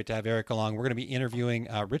 it's always great to have Eric along. We're going to be interviewing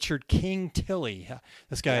Richard King Tilley.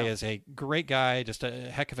 This guy is a great guy, just a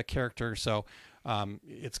heck of a character. So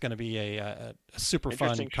it's going to be a super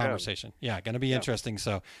fun conversation. Yeah, going to be interesting.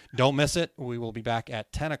 So don't miss it. We will be back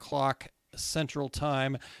at 10 o'clock Central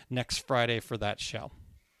Time next Friday for that show.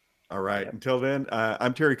 All right. Until then,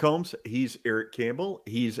 I'm Terry Combs. He's Eric Campbell.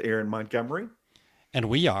 He's Aaron Montgomery. And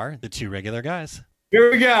we are the Two Regular Guys.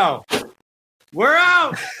 Here we go. We're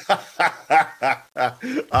out.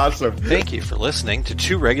 Awesome. Thank you for listening to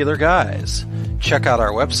Two Regular Guys. Check out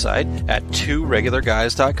our website at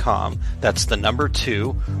tworegularguys.com. That's the number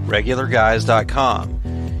 2, regularguys.com.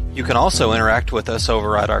 You can also interact with us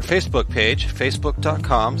over at our Facebook page,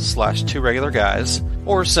 facebook.com/tworegularguys,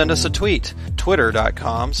 or send us a tweet,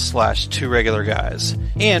 twitter.com/tworegularguys.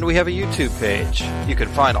 And we have a YouTube page. You can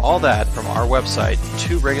find all that from our website,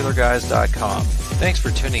 tworegularguys.com. Thanks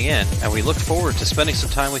for tuning in, and we look forward to spending some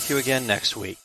time with you again next week.